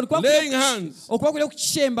 Laying hands.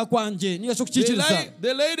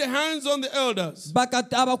 They laid hands on the elders. They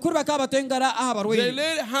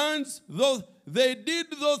laid hands, though they did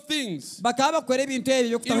those things. It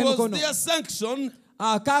was their sanction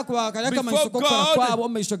before God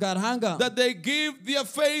that they give their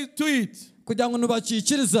faith to it.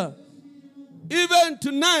 Even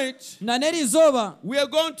tonight, we are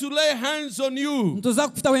going to lay hands on you,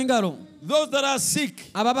 those that are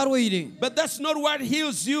sick. But that's not what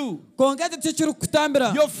heals you.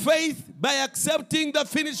 Your faith by accepting the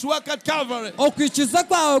finished work at Calvary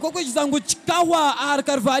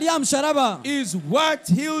is what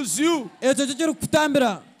heals you.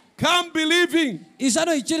 Come believing.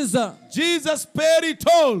 Jesus paid it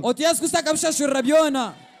all.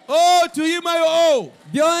 Oh, to Him I owe.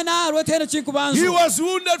 He was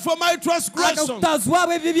wounded for my transgression.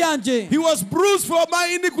 He was bruised for my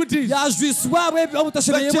iniquities. The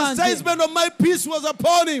chastisement of my peace was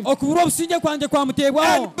upon Him.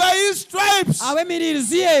 And by His stripes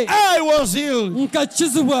I was healed.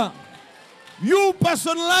 You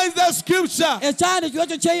personalize that scripture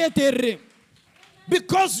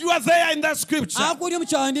because you are there in that scripture.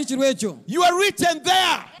 You are written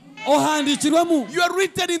there. You are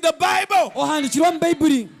written in the Bible.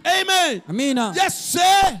 Amen. Yes,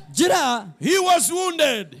 sir. He was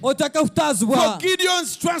wounded for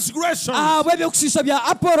Gideon's transgression.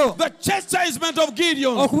 The chastisement of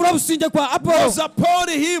Gideon was upon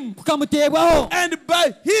him, and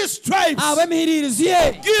by his stripes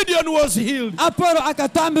Gideon was healed.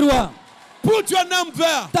 Put your name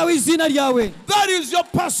there. That is your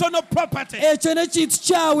personal property.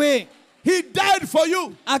 He died for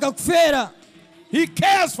you. He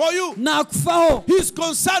cares for you. He's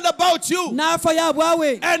concerned about you.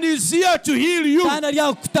 And He's here to heal you.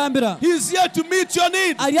 He's here to meet your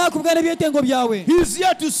need. He's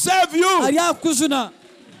here to serve you.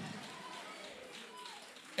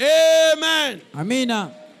 Amen.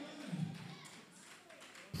 Amina.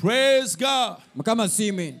 Praise God.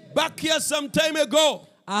 Back here some time ago,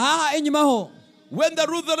 when the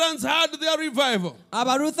Lutherans had their revival,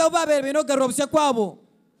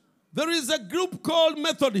 there is a group called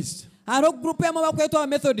Methodists.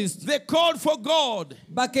 They called for God.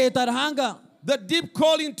 The deep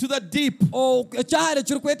calling to the deep.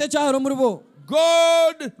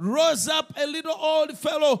 God rose up a little old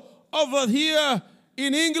fellow over here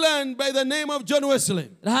in England by the name of John Wesley.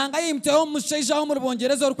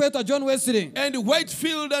 And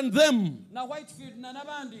Whitefield and them.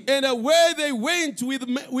 And away they went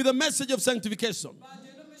with a message of sanctification.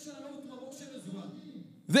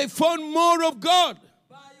 They found more of God.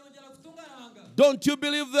 Don't you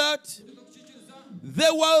believe that?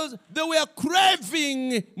 They were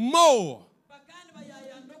craving more.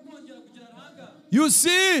 You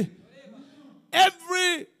see,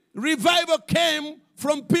 every revival came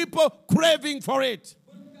from people craving for it.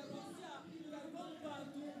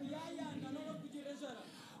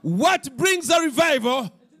 What brings a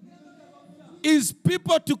revival is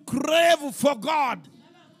people to crave for God.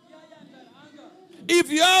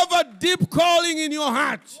 If you have a deep calling in your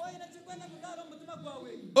heart,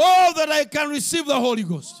 oh, that I can receive the Holy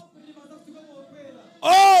Ghost.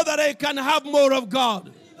 Oh, that I can have more of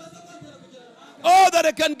God. Oh, that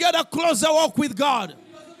I can get a closer walk with God.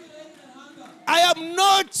 I've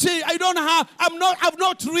not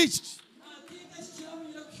reached.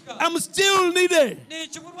 I'm still needed.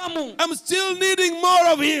 I'm still needing more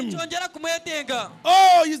of Him.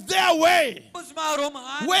 Oh, is there a way?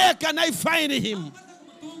 Where can I find Him?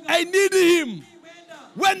 I need Him.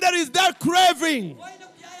 When there is that craving,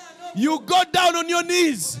 you go down on your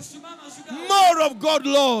knees. More of God,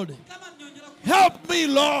 Lord. Help me,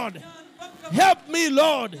 Lord. Help me,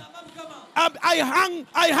 Lord.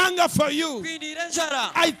 I hunger for you.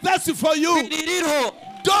 I thirst for you.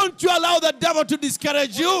 Don't you allow the devil to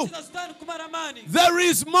discourage you. There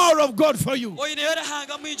is more of God for you.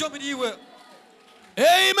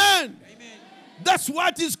 Amen. That's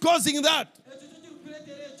what is causing that.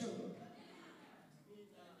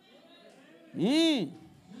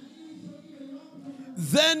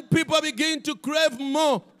 Then people begin to crave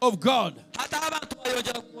more of God.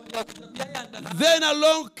 Then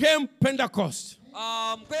along came Pentecost.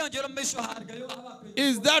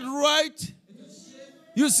 Is that right?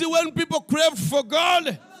 You see, when people crave for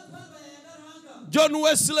God, John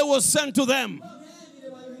Wesley was sent to them.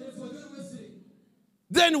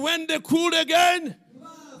 Then when they cooled again,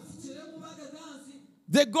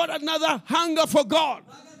 they got another hunger for God,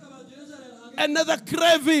 another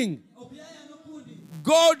craving.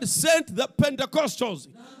 God sent the Pentecostals.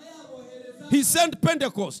 He sent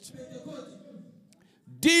Pentecost.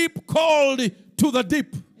 Deep called to the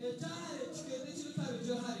deep.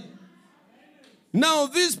 Now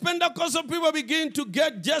these Pentecostal people begin to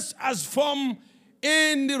get just as firm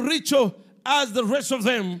in the ritual as the rest of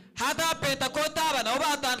them.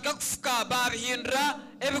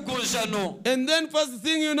 And then first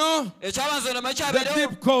thing you know, the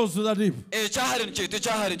deep calls to the deep.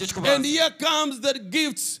 And here comes the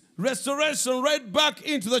gifts, restoration right back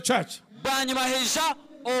into the church.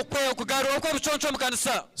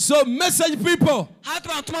 So message people,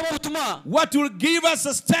 what will give us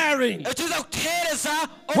a stirring, what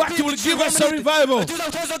will give us a revival,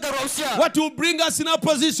 what will bring us in a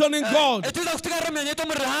position in God,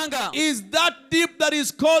 is that deep that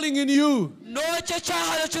is calling in you.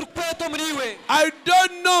 I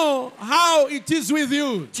don't know how it is with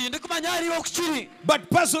you, but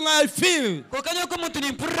personally I feel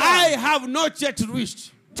I have not yet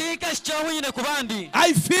reached.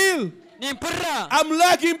 I feel I'm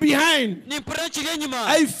lagging behind.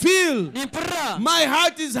 I feel my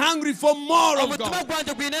heart is hungry for more of God.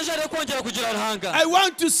 I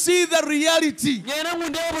want to see the reality,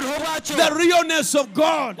 the realness of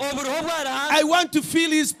God. I want to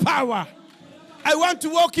feel His power. I want to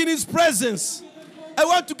walk in His presence. I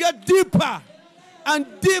want to get deeper and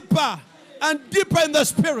deeper and deeper in the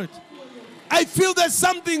Spirit. I feel there's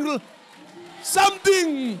something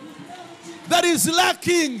that is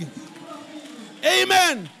lacking.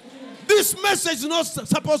 Amen. This message is not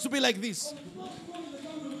supposed to be like this.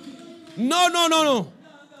 No.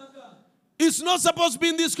 It's not supposed to be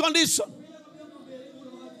in this condition.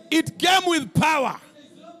 It came with power.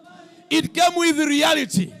 It came with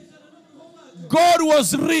reality. God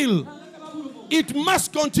was real. It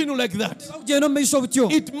must continue like that.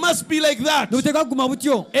 It must be like that.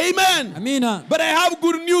 Amen. But I have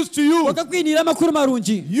good news to you.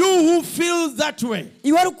 You who feels that way.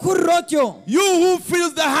 You who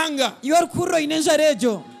feels the hunger.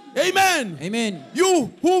 Amen. Amen.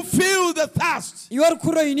 You who feel the thirst.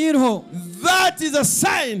 That is a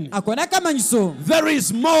sign there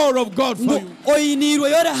is more of God for you.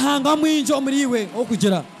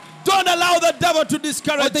 Don't allow the devil to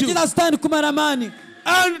discourage you.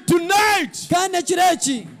 And tonight,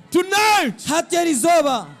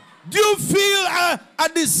 do you feel a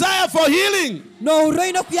desire for healing?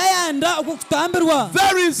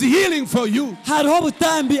 There is healing for you.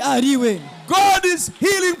 God is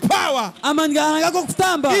healing power.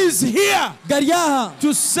 Is here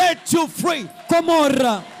to set you free.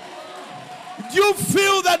 You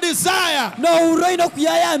feel the desire, the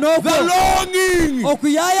longing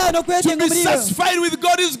to be satisfied with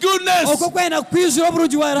God's goodness.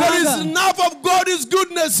 There is enough of God's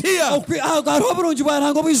goodness goodness here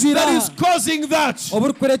that is causing that.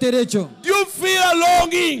 Do you feel a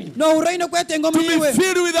longing to be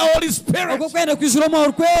filled with the Holy Spirit?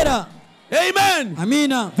 Amen.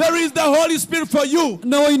 There is the Holy Spirit for you.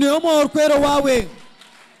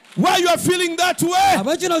 Why you are feeling that way,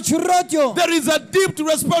 there is a deep to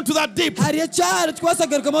respond to that deep. God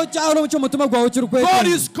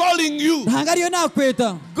is calling you.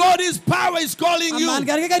 God's power is calling you.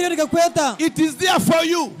 It is there for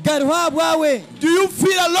you. Do you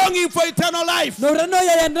feel a longing for eternal life?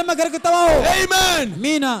 Amen.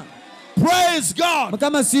 Praise God.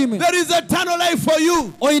 There is eternal life for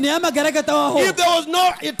you. If there was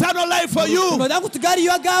no eternal life for you,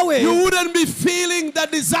 you wouldn't be feeling the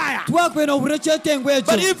desire.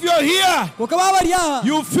 But if you're here,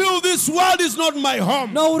 you feel this world is not my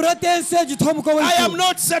home. I am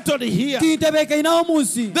not settled here.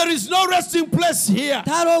 There is no resting place here.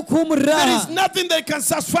 There is nothing that can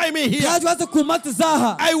satisfy me here.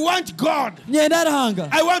 I want God.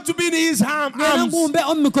 I want to be in His arms.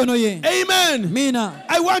 Amen.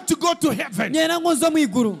 I want to go to heaven.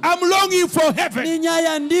 I'm longing for heaven.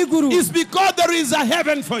 It's because there is a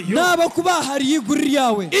heaven for you.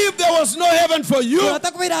 If there was no heaven for you, you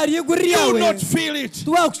would not feel it.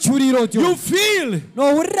 You feel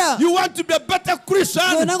you want to be a better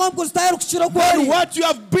Christian than what you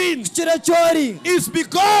have been. It's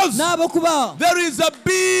because there is a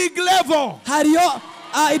big level.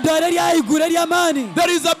 There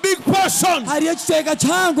is a big portion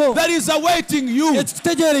that is awaiting you.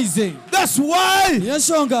 That's why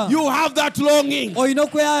you have that longing. If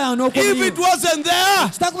it wasn't there,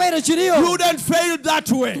 you wouldn't feel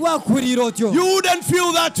that way. You wouldn't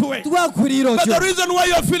feel that way. But the reason why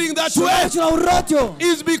you're feeling that way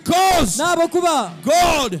is because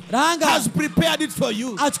God has prepared it for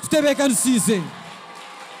you.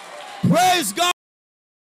 Praise God.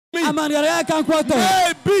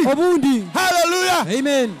 Maybe. Hallelujah.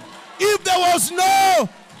 Amen. If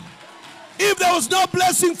there was no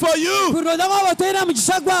blessing for you,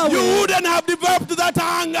 you wouldn't have developed that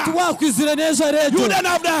hunger. You wouldn't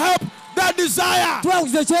have the help, that desire.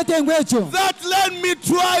 That let me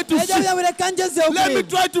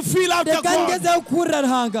try to feel after God.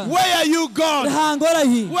 Where are you, God?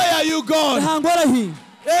 Where are you, God?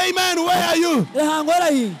 Amen. Where are you?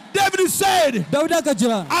 David said,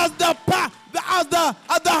 as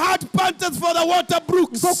the heart panteth for the water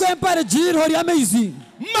brooks,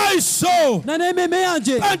 my soul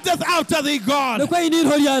panteth after thee, God.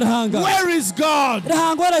 Where is God?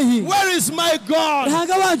 Where is my God?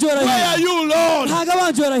 Where are you, Lord?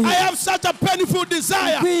 I have such a painful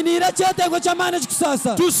desire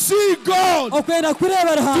to see God. To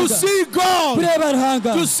see God.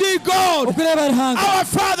 To see God. Our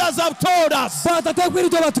fathers have told us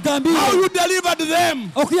how you delivered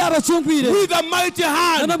them with a mighty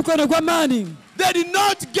hand. They did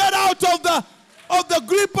not get out of the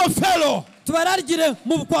grip of Pharaoh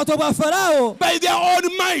by their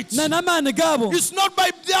own might. It's not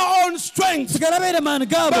by their own strength.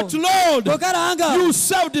 But Lord, you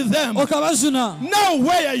saved them. Now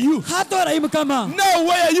where are you? Now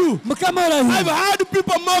where are you? I've had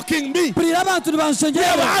people mocking me. We have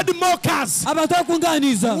had mockers.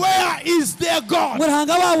 Where is their God?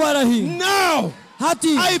 Now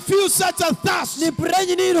I feel such a thirst.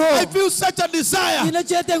 I feel such a desire.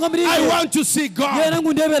 I want to see God.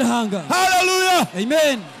 Hallelujah.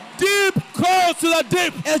 Amen. Deep calls to the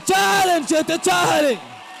deep.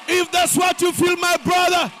 If that's what you feel, my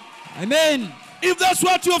brother. Amen. If that's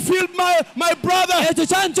what you feel, my brother. If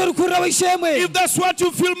that's what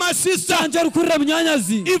you feel, my sister.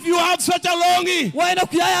 If you have such a longing,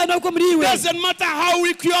 doesn't matter how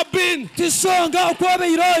weak you have been.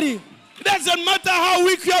 Doesn't matter how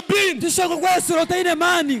weak you have been.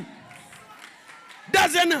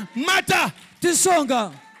 Doesn't matter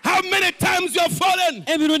how many times you have fallen.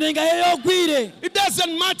 It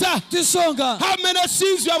doesn't matter how many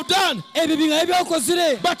sins you have done.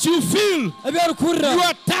 But you feel you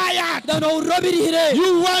are tired.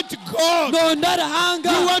 You want God.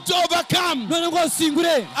 You want to overcome.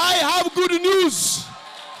 I have good news.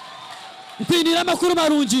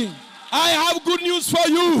 I have good news for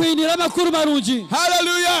you.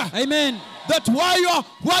 Hallelujah. Amen. That why you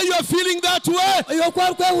are feeling that way.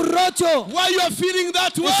 Why you are feeling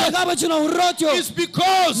that way is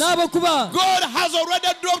because God has already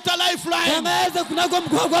dropped a lifeline.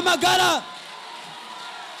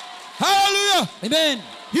 Hallelujah. Amen.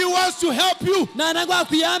 He wants to help you. He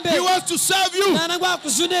wants to serve you.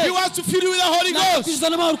 He wants to fill you with the Holy Ghost. He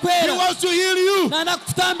wants to heal you.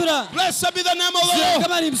 Blessed be the name of the Lord.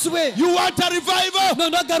 You want a revival?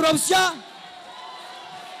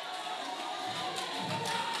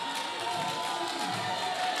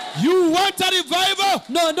 You want a revival?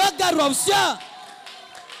 No, no garwabsya.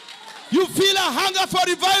 You feel a hunger for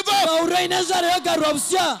revival? No ureinezara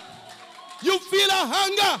garwabsya. You feel a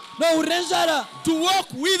hunger no urenzara to walk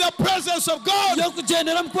with the presence of God, yo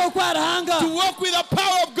kugendera mukuboko kwarahanga to walk with the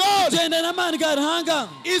power of God. kugendera n'amani garahanga.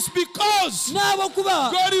 It's because nabo kuba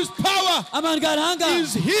God's power amani garahanga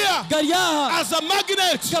is here garyaha as a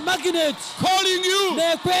magnet, ka magnet calling you,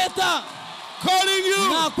 nekweta calling you,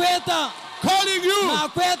 nakweta calling you,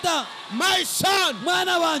 nakweta my son,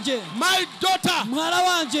 mwana wanje my daughter. mwana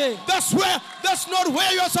wanje. That's not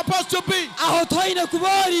where you're supposed to be. aho toine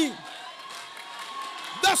kubori.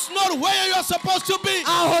 That's not where you're supposed to be.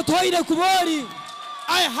 aho toine kubori.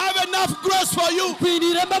 I have enough grace for you.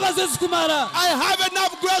 kwinira mbabazi zikumara. I have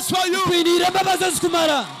enough grace for you. kwinira mbabazi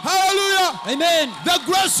zikumara. Hallelujah. Amen. The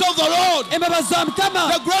grace of the Lord, embabazi za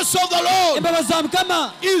mukama. the grace of the Lord embabazi za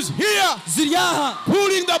mukama is here, ziryaha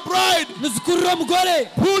pulling the bride, nizikurura omugore.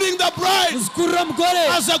 pulling the bride nizikurura omugore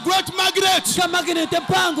as a great magnet. ka magnet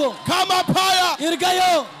empango. Come up higher,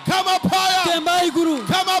 irigayo come up higher, temba iguru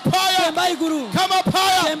come up higher, temba iguru come up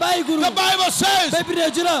higher. temba iguru. The Bible says Biblia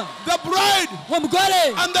igira the bride omugore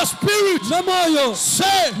and the spirit n'omwoyo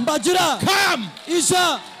say, mbagira come.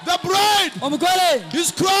 isha. The bride omugore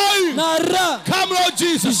is crying, narra come Lord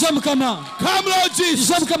Jesus, isha mukama. come Lord Jesus,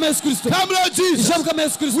 isha mukama Yesu Kristo. come Lord Jesus. isha mukama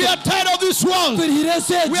Yesu Kristo. We are tired of this world. turihire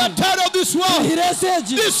We are seji tired of this world. turihire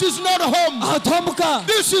seji. This is not home. ahatomuka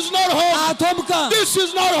This is not home. ahatomuka This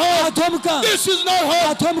is not home. ahatomuka This is not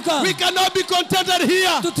home. ahatomuka. We cannot be contented here.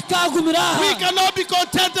 tutikagumira We aha cannot be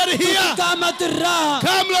contented here. tutikamatira aha.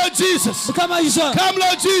 Come Lord Jesus. mukama isha Come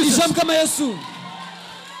Lord isha Jesus. mukama Yesu.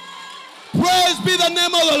 Praise be the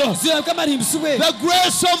name of the Lord. zira mukama rimbisiwe. The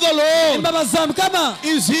grace of the Lord embabazi za mukama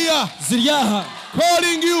is here, ziryaha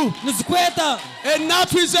calling you. nizikweta.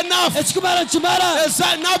 Enough is enough. ekikumara kimara.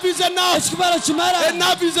 Enough is enough. ekikumara kimara.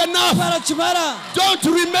 Enough is enough. ekikumara kimara. Don't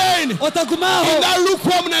remain otagumaho in that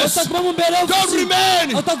lukewarmness. otaguma mu mbeera Don't y'obufuzi. remain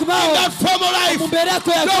in otagumaho that former mu life. mbeera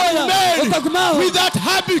yako Don't yakoera. remain otagumaho with that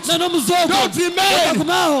habit. na n'omuzoogo. Don't remain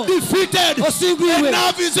otagumaho defeated. osingiwe.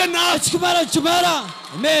 Enough is enough. ekikumara kimara.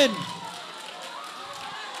 Amen.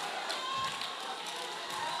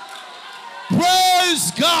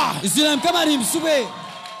 Praise God. izina mukama rimbisiwe.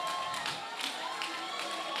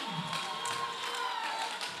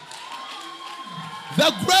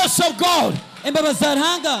 The grace of God embabazi za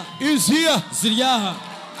ruhanga is here. ziryaha.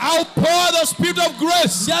 I'll pour the spirit of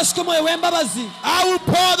grace. ndyasuka omwoyo w'embabazi. I will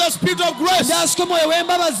pour the spirit of grace. ndyasuka omwoyo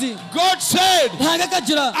w'embabazi. God said, ruhanga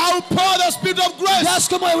kagira I'll pour the spirit of grace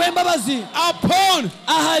ndyasuka omwoyo w'embabazi upon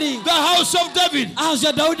ahari the house of David, aha nzu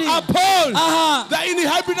ya dawudi upon aha the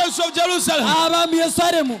inhabitants of Jerusalem, abami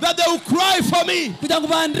yerusalemu that they will cry for me. kugira ngo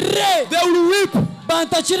bandire They will weep.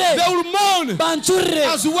 bantakire They will mourn bancurire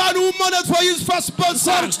as one who mourned for his firstborn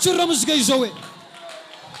son. kucurira omuzigayijo we.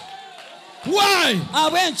 Why?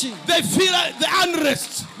 abenshi They feel the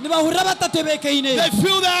unrest. nibahurira batatebekeine. They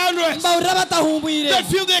feel the unrest. nibahurira batahumwire. They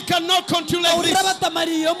feel they cannot continue like nibahurira this.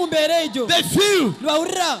 batamarire omu mbeera egyo. They feel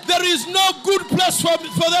nibahurira there is no good place for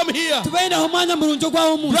them here. tubaineho omwanya murungi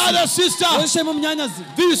ogwaho omunsi. Brother, sister, oshemu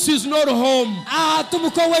omunyanyazi. this is not home. aha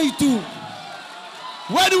tumuko waitu.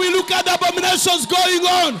 When we look at the abominations going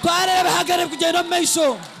on, twareba ebihagare kugenda omu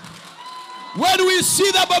maisho. when we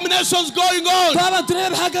see the abominations going on, twaba tureba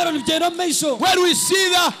ebihagaro nibigenda omu maisho. when we see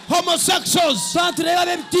the homosexuals, twaba tureba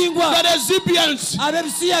abebitingwa the lesbians,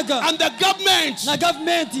 abebisiyaga and the government, na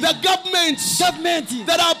gavumenti the governments gavumenti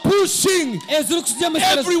that are pushing eziri kusudya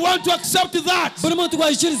amashyirazi. everyone to accept that, buri muntu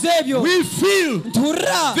gwayikiriza ebyo. we feel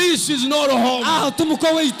ntuhurira this is not home. aha tumuko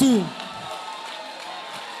waitu.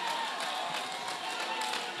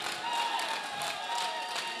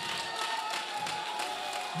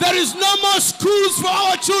 There is no more schools for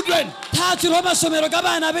our children. takiriho amashomero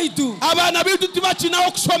g'abaana baitu. Abaana bitu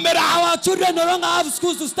tibakinaho kusomera. Our children no longer have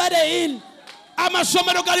schools to study in.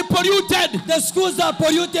 Amashomero gali polluted. The schools are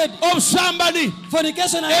polluted. Obusambanyi,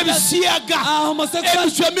 Fornication and ebisiyaga,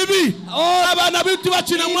 homosexuality. ebicwe mibi. Abaana bitu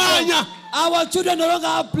tibakina mwanya. Our children no longer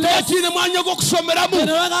have place. Tebakina mwanya They no gw'okusomeramu.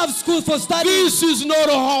 longer have schools for study. This is not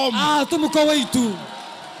home. tumuko waitu.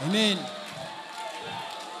 Amen.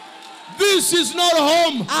 This is not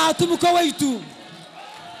home. tumuko waitu.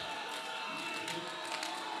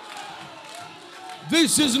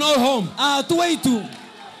 This is not home. tuwaitu.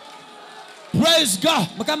 Praise God.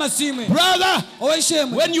 Mukama simwe. Brother,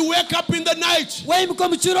 Oweshemwe. when you wake up in the night Weimuka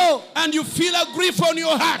mu kiro and you feel a grief on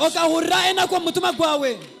your heart okahurira enako mu mutima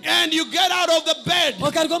gwawe and you get out of the bed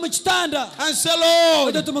okaruga mu kitanda and say,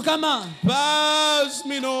 Lord, ojo tumukama pass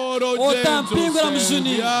me not, O otampingura gentle muzuni.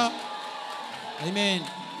 Savior. Amen.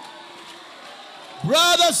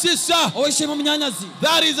 Brother, sister,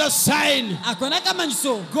 that is a sign.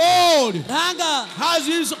 God has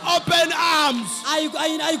his open arms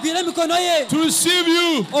to receive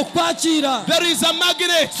you. There is a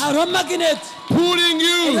magnet pulling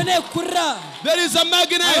you. There is a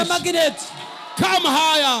magnet. Come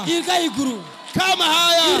higher. Come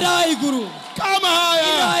higher. Come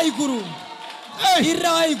higher. Hey.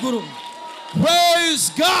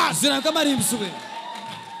 Praise God.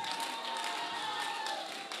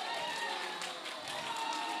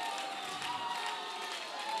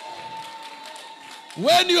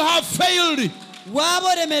 When you have failed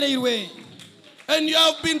and you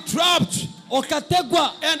have been trapped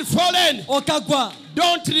and fallen,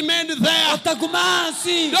 don't remain there.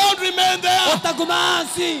 Don't remain there.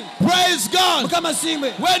 Praise God.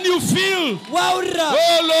 When you feel,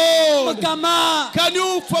 oh Lord, can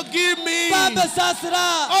you forgive me?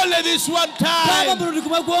 Only this one time.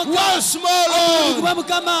 Once more, Lord.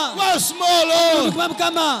 Once more, Lord.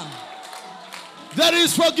 There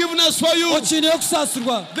is forgiveness for you.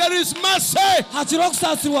 There is mercy.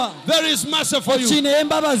 There is mercy for you.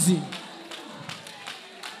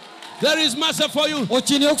 There is mercy for you.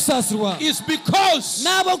 It's because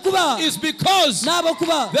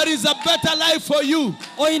there is a better life for you.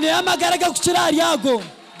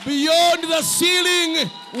 Beyond the ceiling.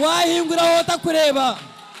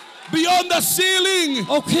 Beyond the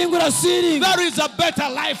ceiling, there is a better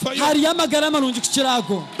life for you.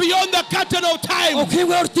 Beyond the curtain of time,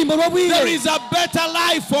 there is a better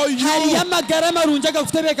life for you.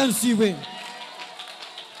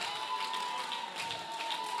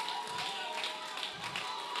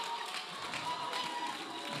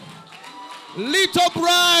 Little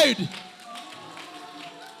bride,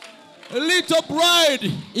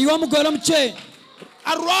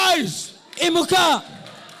 arise.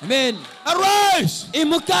 Amen. Arise.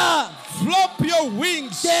 Imuka. Flop your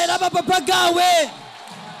wings.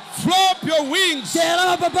 Flop your wings.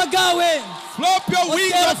 Flop your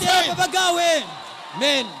wings of faith.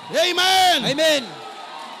 Amen. Amen. Amen.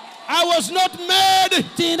 I was not made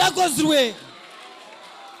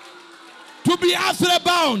to be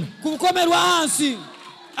earthbound.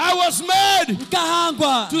 I was made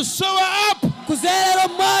to soar up in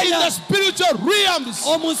the spiritual realms.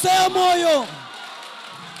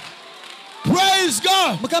 Praise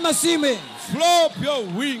God. Flop your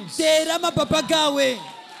wings.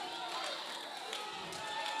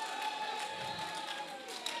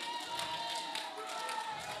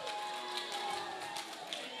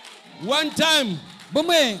 One time,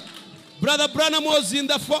 Brother Branham was in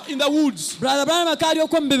the woods.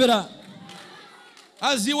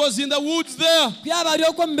 As he was in the woods there,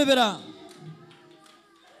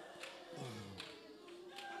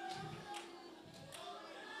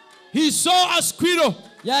 he saw a squirrel.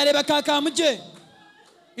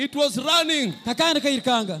 It was running.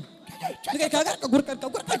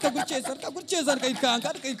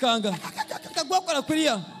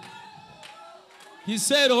 He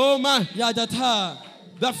said, oh man,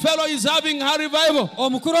 the fellow is having a revival.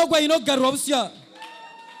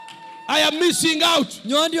 I am missing out.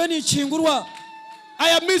 I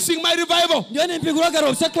am missing my revival.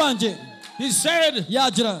 He said,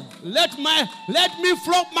 let me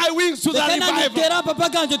flop my wings to the revival.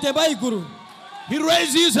 He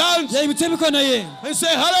raised his hands and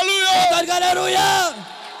said, hallelujah, hallelujah,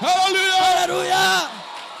 hallelujah,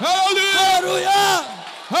 hallelujah,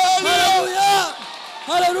 hallelujah,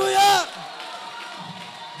 hallelujah.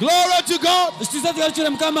 Glory to God.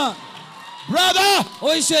 Brother,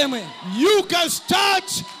 you can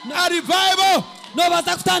start a revival.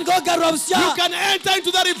 You can enter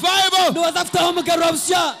into the revival.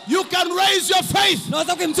 You can raise your faith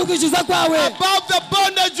above the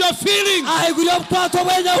bondage you're feeling.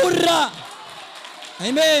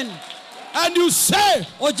 Amen. And you say,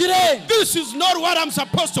 this is not what I'm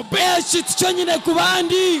supposed to be.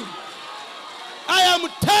 I am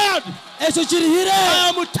tired. I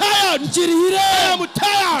am tired. I am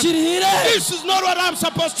tired. This is not what I'm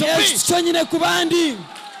supposed to be.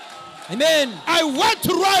 Amen. I want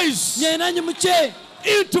to rise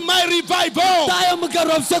into my revival.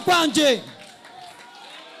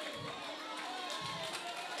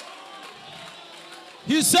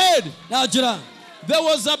 He said, there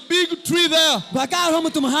was a big tree there.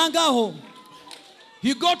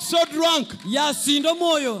 He got so drunk.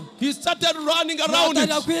 He started running around it.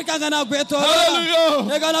 Hallelujah.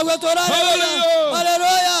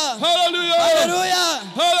 Hallelujah. Hallelujah.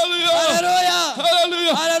 Hallelujah.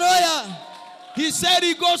 Hallelujah. He said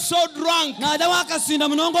he got so drunk.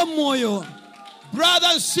 Brother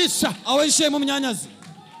and sister,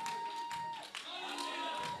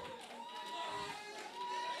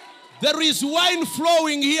 There is wine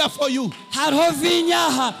flowing here for you.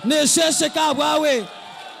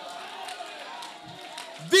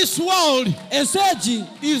 This world is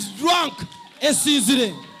drunk.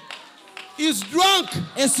 Is drunk.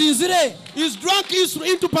 Is drunk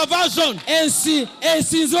into perversion. It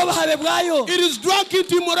is drunk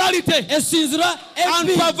into immorality and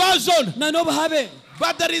perversion.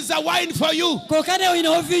 But there is a wine for you.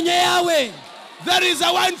 There is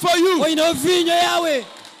a wine for you.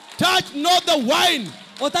 Touch not the wine.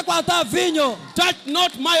 Touch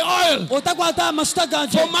not my oil. For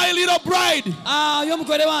my little bride.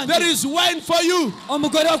 There is wine for you. New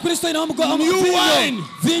wine.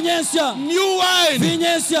 New wine.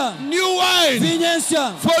 New wine.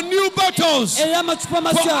 For new bottles. For I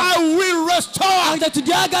will restore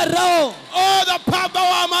all the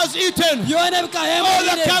palmerworm has eaten. All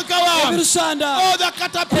the cankerworm. All the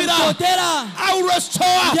caterpillar. I will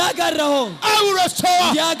restore. I will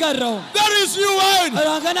restore. There is new wine.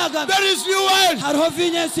 There is new wine.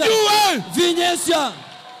 New wine.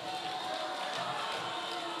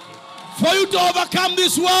 For you to overcome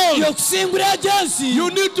this world, you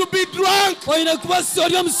need to be drunk.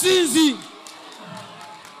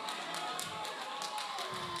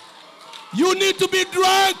 You need to be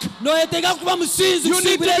drunk. You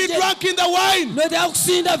need to be drunk in the wine.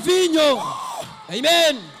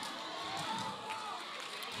 Amen.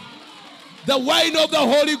 The wine of the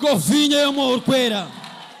Holy Ghost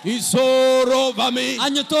is all over me.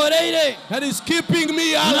 That is keeping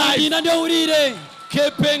me alive.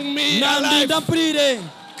 Keeping me alive.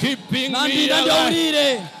 Keeping me alive.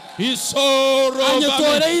 He's all over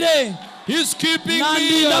me. He's keeping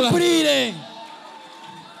me alive.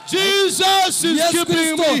 Jesus is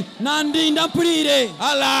keeping me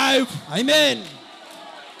alive. Amen.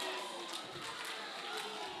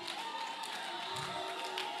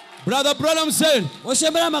 Brother Branham said,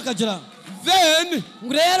 then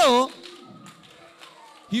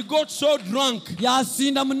he got so drunk.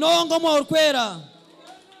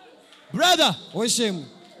 Brother,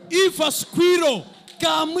 if a squirrel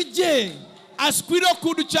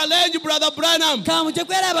could challenge Brother Branham, the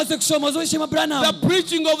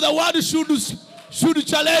preaching of the word should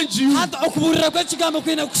challenge you.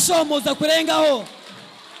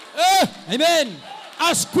 Amen.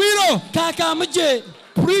 A squirrel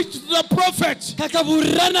preach the prophet.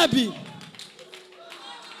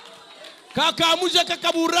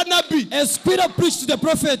 A squirrel preached the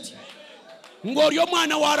prophet. That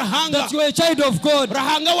you are a child of God.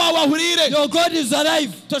 Your God is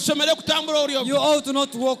alive. You ought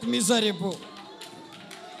not walk miserable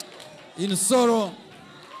in sorrow.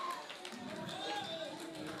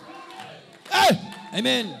 Hey.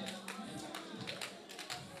 Amen.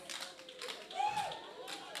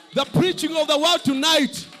 The preaching of the word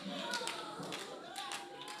tonight.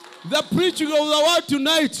 The preaching of the word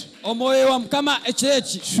tonight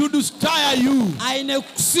should stir you.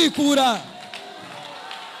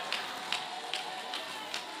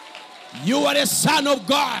 You are a son of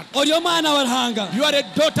God. You are a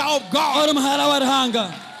daughter of God.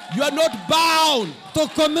 You are not bound.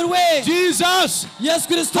 Jesus has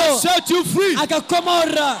set you free.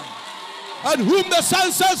 And whom the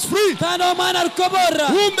Son sets free,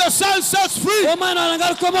 whom the Son sets free, whom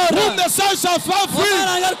the Son shall set free,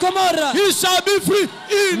 he shall be free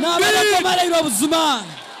indeed.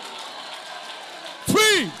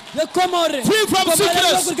 Free. Free from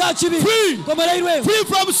sickness. Free. Free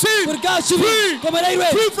from sin.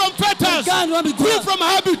 Free from fetters. Free from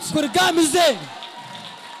habits.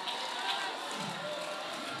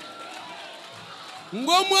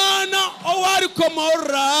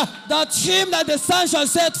 That him that the Son shall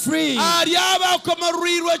set free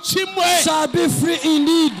shall be free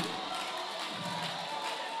indeed.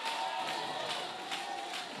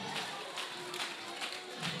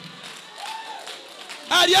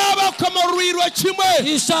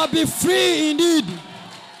 He shall be free indeed.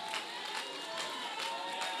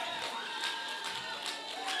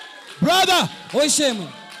 Brother,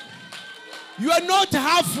 you are not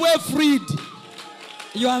halfway freed.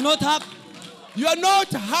 You are not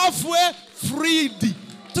halfway freed.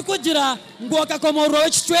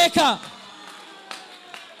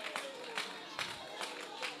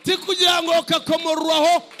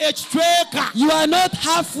 You are not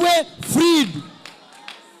halfway freed.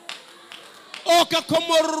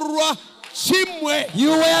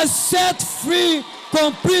 You were set free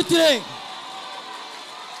completely.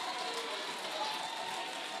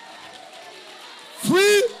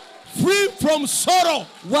 Free from sorrow.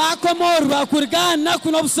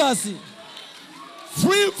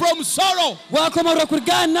 Free from sorrow.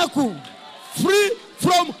 Free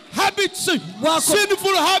from habits,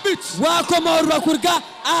 sinful habits.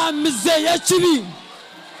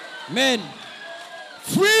 Amen.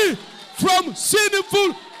 Free from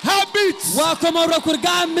sinful habits.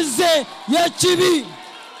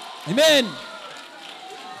 Amen.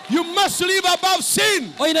 You must live above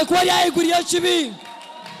sin.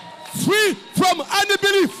 Free from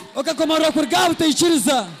unbelief.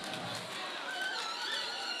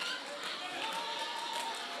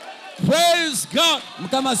 Praise God.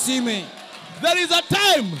 There is a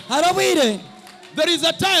time. There is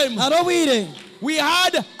a time. We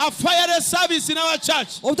had a fire service in our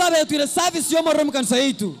church. And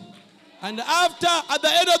after, at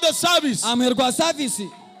the end of the service,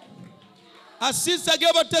 a sister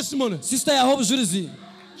gave a testimony. She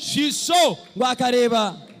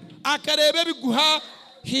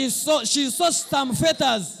saw. She saw some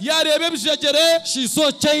fetters. She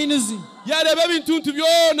saw chains.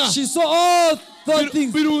 She saw all those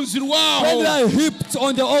things when they are heaped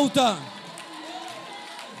on the altar.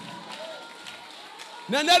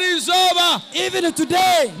 Even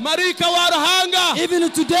today,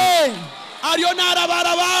 even today,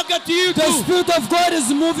 the Spirit of God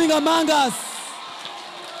is moving among us.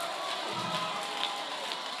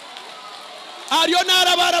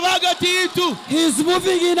 He's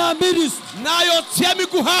moving in our midst.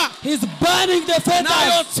 He's burning the fetters,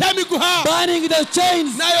 burning the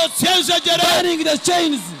chains, burning the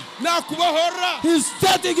chains. He's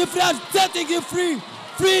setting you free, setting you free,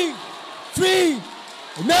 free, free.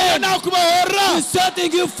 Amen. He's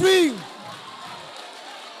setting you free.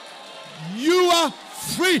 You are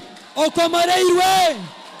free.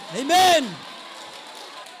 Amen.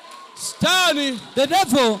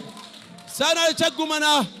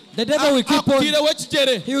 The devil will keep on. He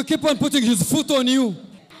will keep on putting his foot on you.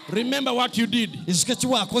 Remember what you did.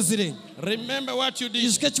 Remember what you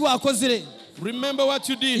did. Remember what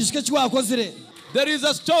you did. There is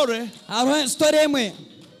a story.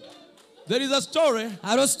 There is a story.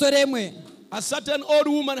 A certain old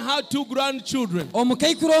woman had 2 grandchildren. A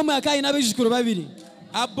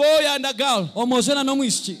boy and a girl.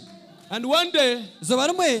 And one day,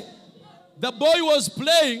 the boy was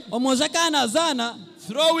playing,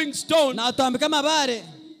 throwing stones,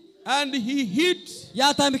 and he hit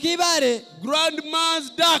grandma's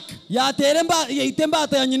duck.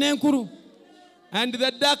 And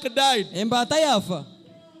the duck died.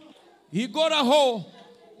 He got a hole.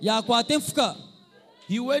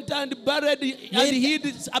 He went and buried it, and hid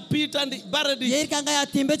a pit and buried it.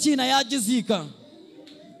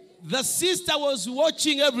 The sister was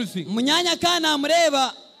watching everything.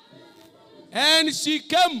 And she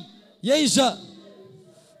came. Said,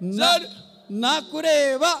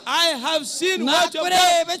 I have seen what you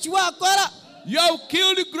have done. You have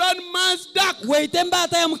killed grandma's duck. I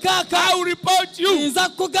will report you.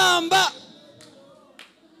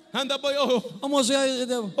 And the boy, oh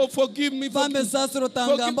forgive me. Please, don't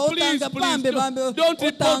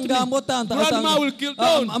report me. Grandma will kill.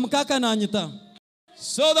 Don't.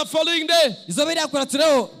 So the following day,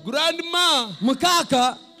 grandma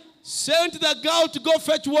sent the girl to go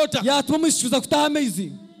fetch water.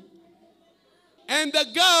 And the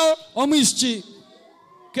girl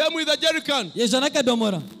came with a jerrycan.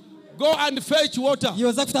 Go and fetch water.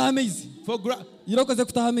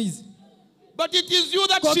 But it is you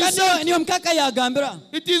that she sent.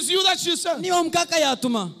 It is you that she sent.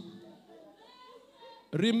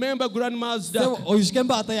 Remember grandma's duck.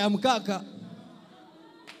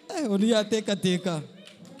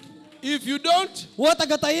 If you don't,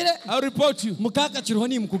 I'll report you.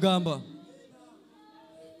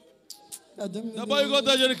 The boy got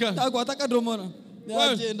the jerrycan.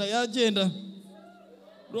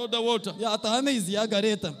 Brought the water.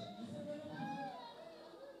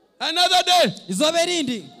 Another day,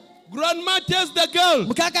 grandma tells the girl,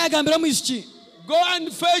 go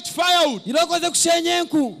and fetch firewood.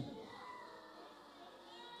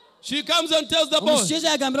 She comes and tells the boy,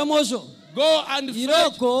 go and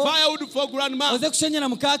fetch firewood for grandma. But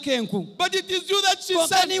it is you that she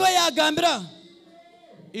said.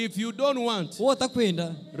 If you don't want,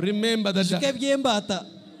 remember the duck.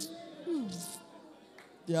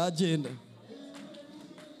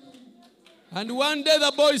 And one day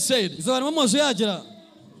the boy said,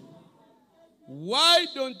 why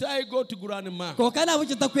don't I go to grandma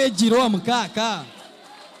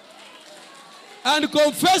and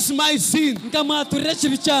confess my sin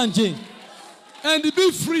and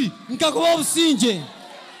be free?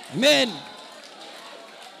 Amen.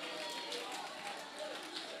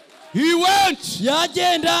 He went,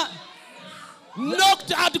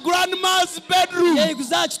 knocked at grandma's bedroom.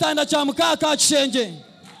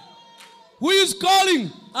 Who is calling?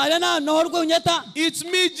 It's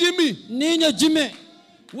me, Jimmy.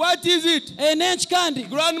 What is it?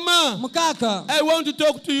 Grandma, I want to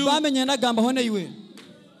talk to you.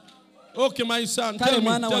 Okay, my son, tell me.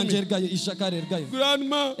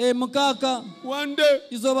 Grandma, one day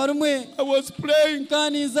I was praying.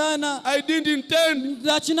 I didn't intend.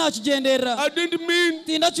 I didn't mean.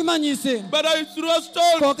 But I threw a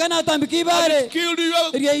stone. I killed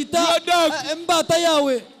your dog.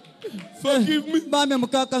 Forgive me.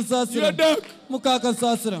 Your dog.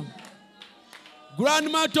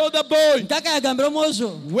 Grandma told the boy,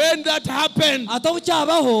 when that happened,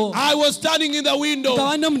 I was standing in the window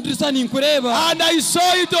and I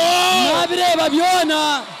saw it all.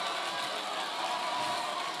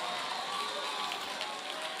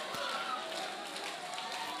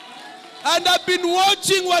 And I've been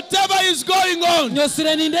watching whatever is going on.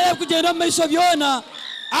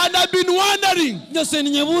 And I've been wondering,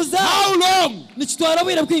 how long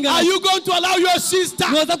are you going to allow your sister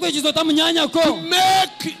to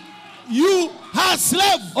make you her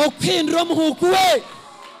slave?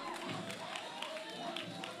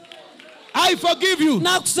 I forgive you.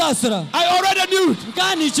 I already knew it.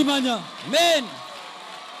 Amen.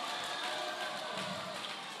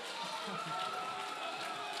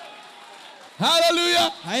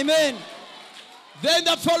 Hallelujah. Amen. Then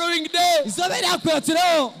the following day,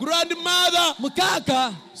 grandmother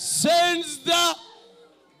sends the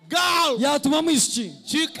girl.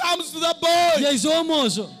 She comes to the boy.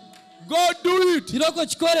 Go do it.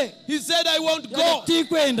 He said, I won't go.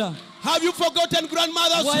 Have you forgotten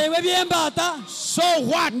grandmother? So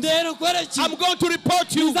what? I'm going to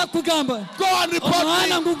report you. Go and report me.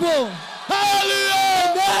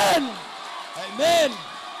 Hallelujah. Amen. Amen.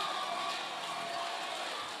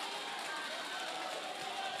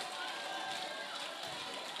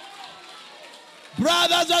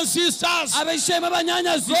 Brothers and sisters,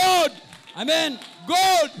 God, amen.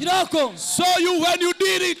 God saw you when you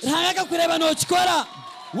did it.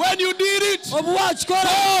 When you did it, God was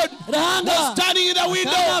standing in the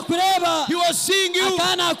window. He was seeing you.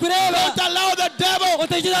 Don't allow the devil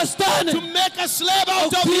to make a slave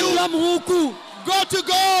out of you. Go to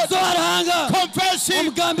God. Confess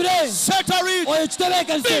Him. Settle it.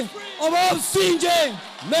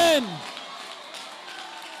 Amen.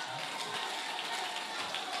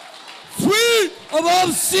 Free of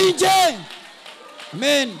sin.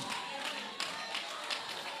 Amen.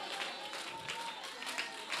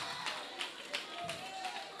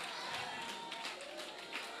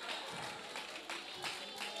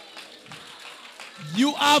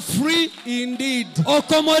 You are free indeed.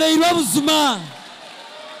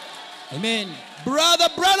 Amen. Brother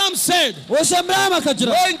Branham said,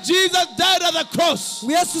 when Jesus died at the cross,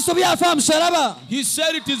 He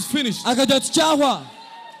said it is finished.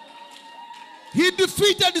 He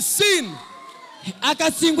defeated sin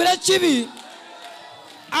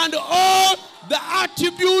and all the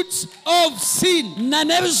attributes of sin.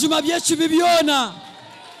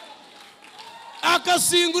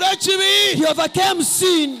 He overcame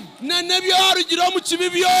sin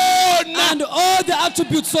and all the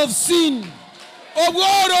attributes of sin.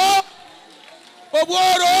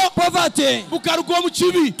 Poverty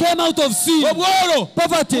came out of sin.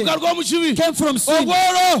 Poverty came from sin.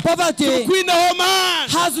 Poverty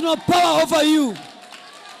has no power over you.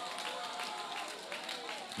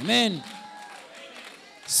 Amen.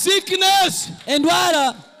 Sickness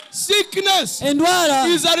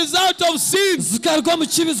is a result of sin.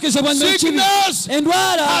 Sickness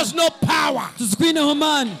has no power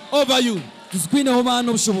over you.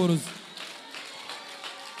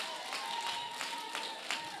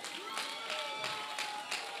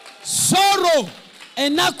 Sorrow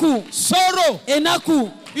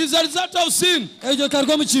is a result of sin.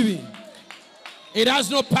 It has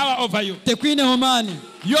no power over you.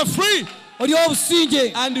 You're free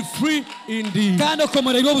and free indeed.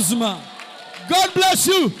 God bless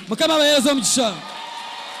you.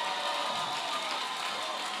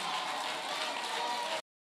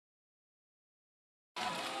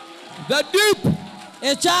 The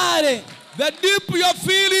deep you're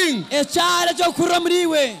feeling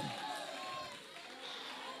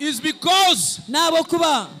is because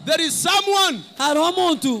there is someone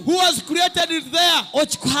who has created it there.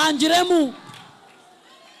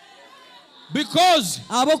 Because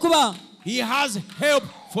He has help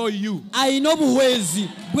for you.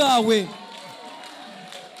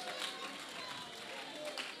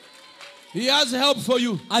 He has help for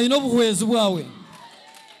you.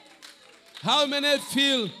 How many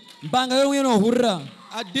feel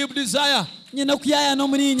a deep desire to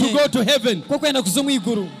go to heaven?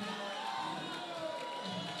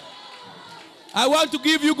 I want to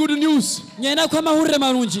give you good news.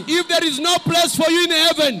 If there is no place for you in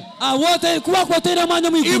heaven,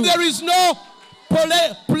 if there is no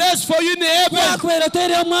place for you in heaven,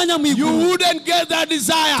 you wouldn't get that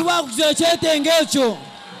desire.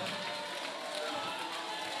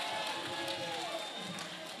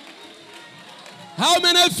 How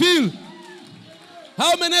many feel?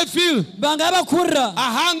 How many feel a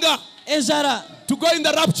hunger to go in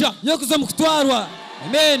the rapture?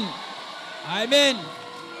 Amen. Amen.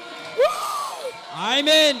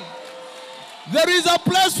 Amen. There is a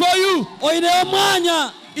place for you in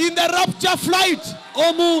the rapture flight.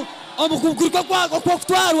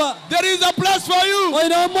 There is a place for you in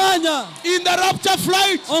the rapture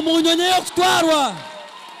flight.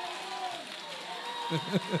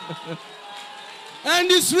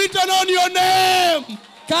 And it's written on your name.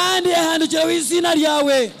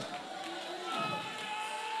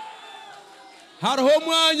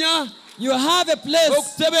 You have a place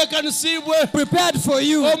prepared for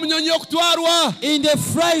you in the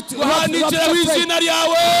flight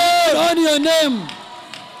on your name.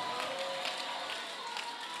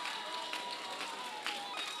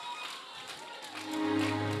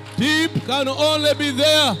 Deep can only be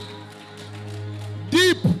there.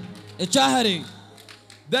 Deep.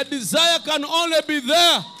 The desire can only be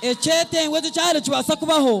there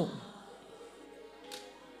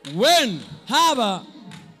when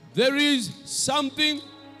there is something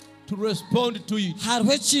to respond to it.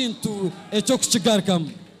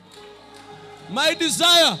 My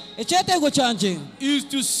desire is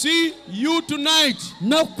to see you tonight.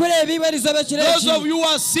 Those of you who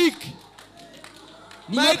are sick,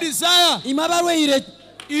 my desire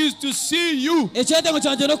is to see you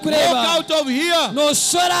walk out of here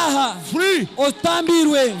free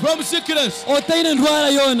from sickness.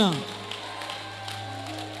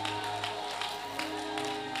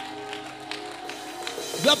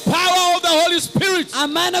 The power of the Holy Spirit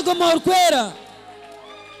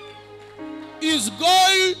is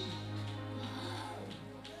going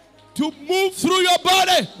to move through your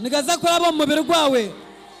body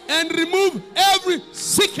and remove every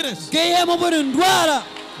sickness.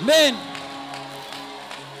 Amen.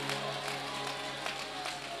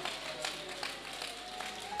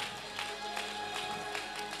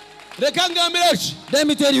 Let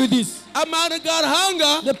me tell you this.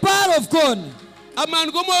 The power of God,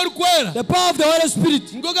 the power of the Holy Spirit,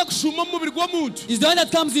 is the one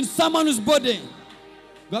that comes in someone's body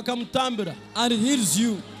and it heals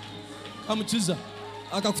you.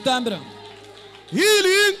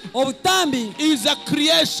 Healing is a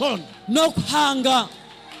creation. No hunger.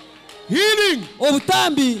 Healing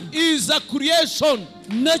is a creation.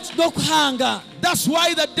 No hunger. That's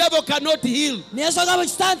why the devil cannot heal.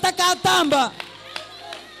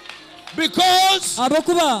 Because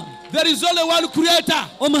there is only one creator.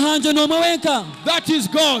 That is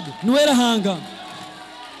God.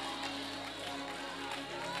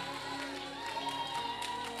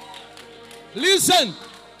 Listen.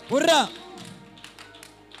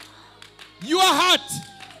 Your heart,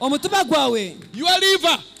 your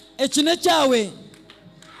liver,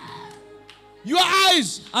 your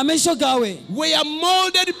eyes were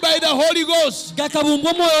molded by the Holy Ghost.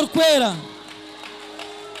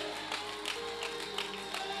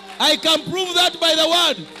 I can prove that by the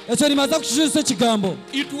word.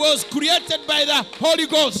 It was created by the Holy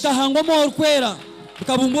Ghost.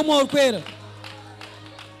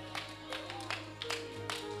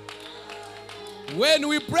 When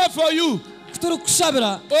we pray for you,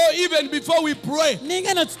 or even before we pray,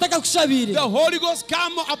 the Holy Ghost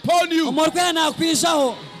come upon you,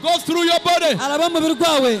 go through your body,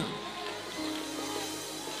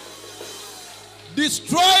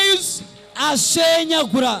 destroys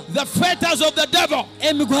the fetters of the devil,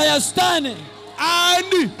 and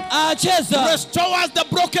restores the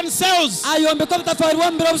broken cells,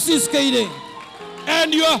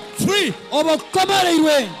 and you are free.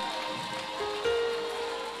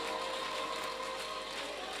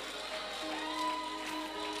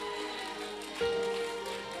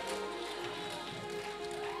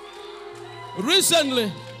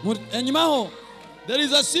 Recently, there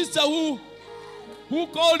is a sister who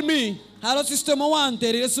called me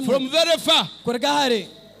from very far.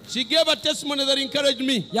 She gave a testimony that encouraged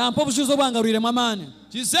me.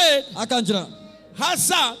 She said her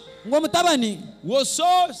son was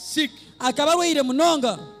so sick,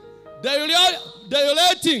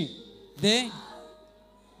 dilating.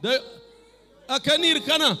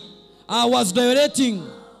 I was dilating.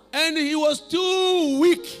 And he was too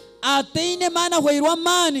weak. And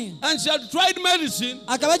she had tried medicine,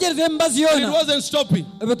 and it wasn't stopping.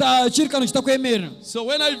 So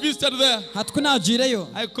when I visited there,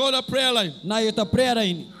 I called a prayer line.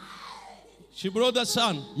 She brought a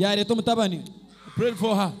son. I prayed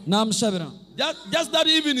for her. Just that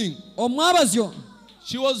evening,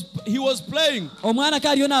 he was playing.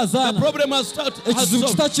 The problem has solved.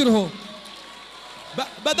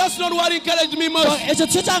 But that's not what encouraged me most.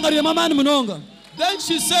 Then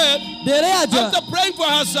she said, after praying for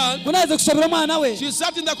her son, she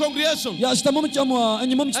sat in the congregation.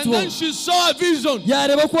 And then she saw a vision.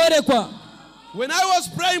 When I was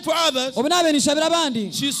praying for others,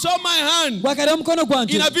 she saw my hand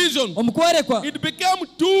in a vision. It became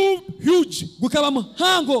too huge.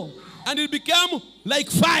 And it became like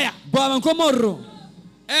fire.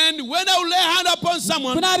 And when I would lay hand upon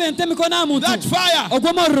someone, that fire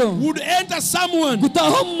would enter someone.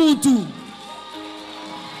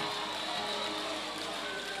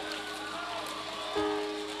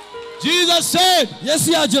 Jesus said,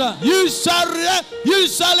 you shall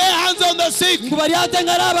lay hands on the sick, and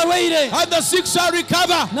the sick shall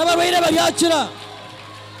recover.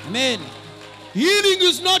 Amen. Healing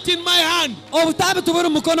is not in my hand.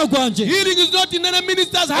 Healing is not in any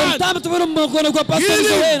minister's hand. Healing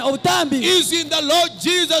is in the Lord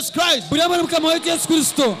Jesus Christ. And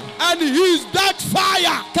He is that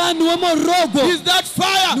fire. He is that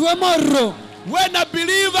fire. When a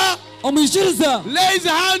believer lays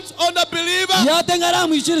hands on a believer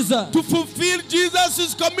to fulfill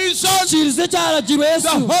Jesus' commission, the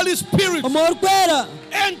Holy Spirit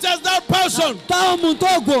enters that person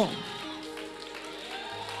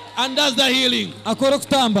and does the healing.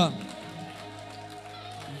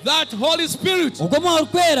 That Holy Spirit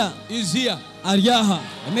is here.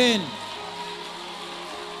 Amen.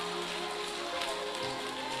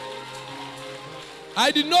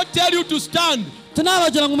 I did not tell you to stand.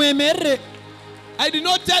 I did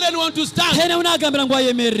not tell anyone to stand.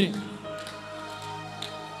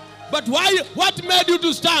 But why? What made you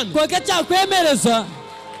to stand?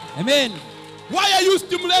 Amen. Why are you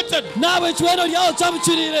stimulated?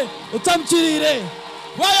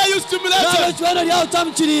 Why are you stimulated?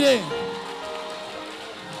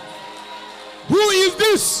 Who is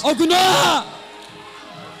this?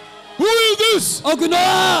 Who is this?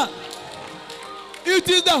 It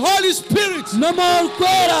is the Holy Spirit.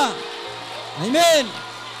 Amen.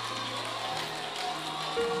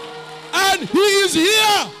 And He is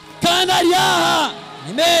here.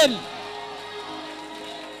 Amen.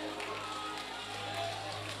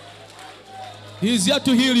 He is here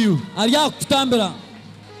to heal you.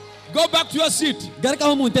 Go back to your seat.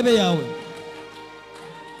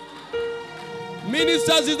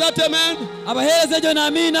 Ministers, is that amen?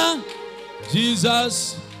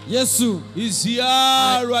 Jesus is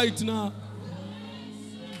here right now.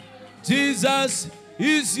 Jesus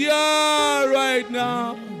is here right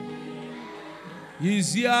now.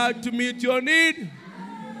 He's here to meet your need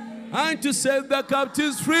and to set the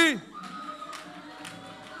captives free.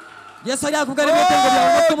 Jesus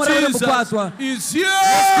is here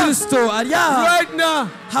right now.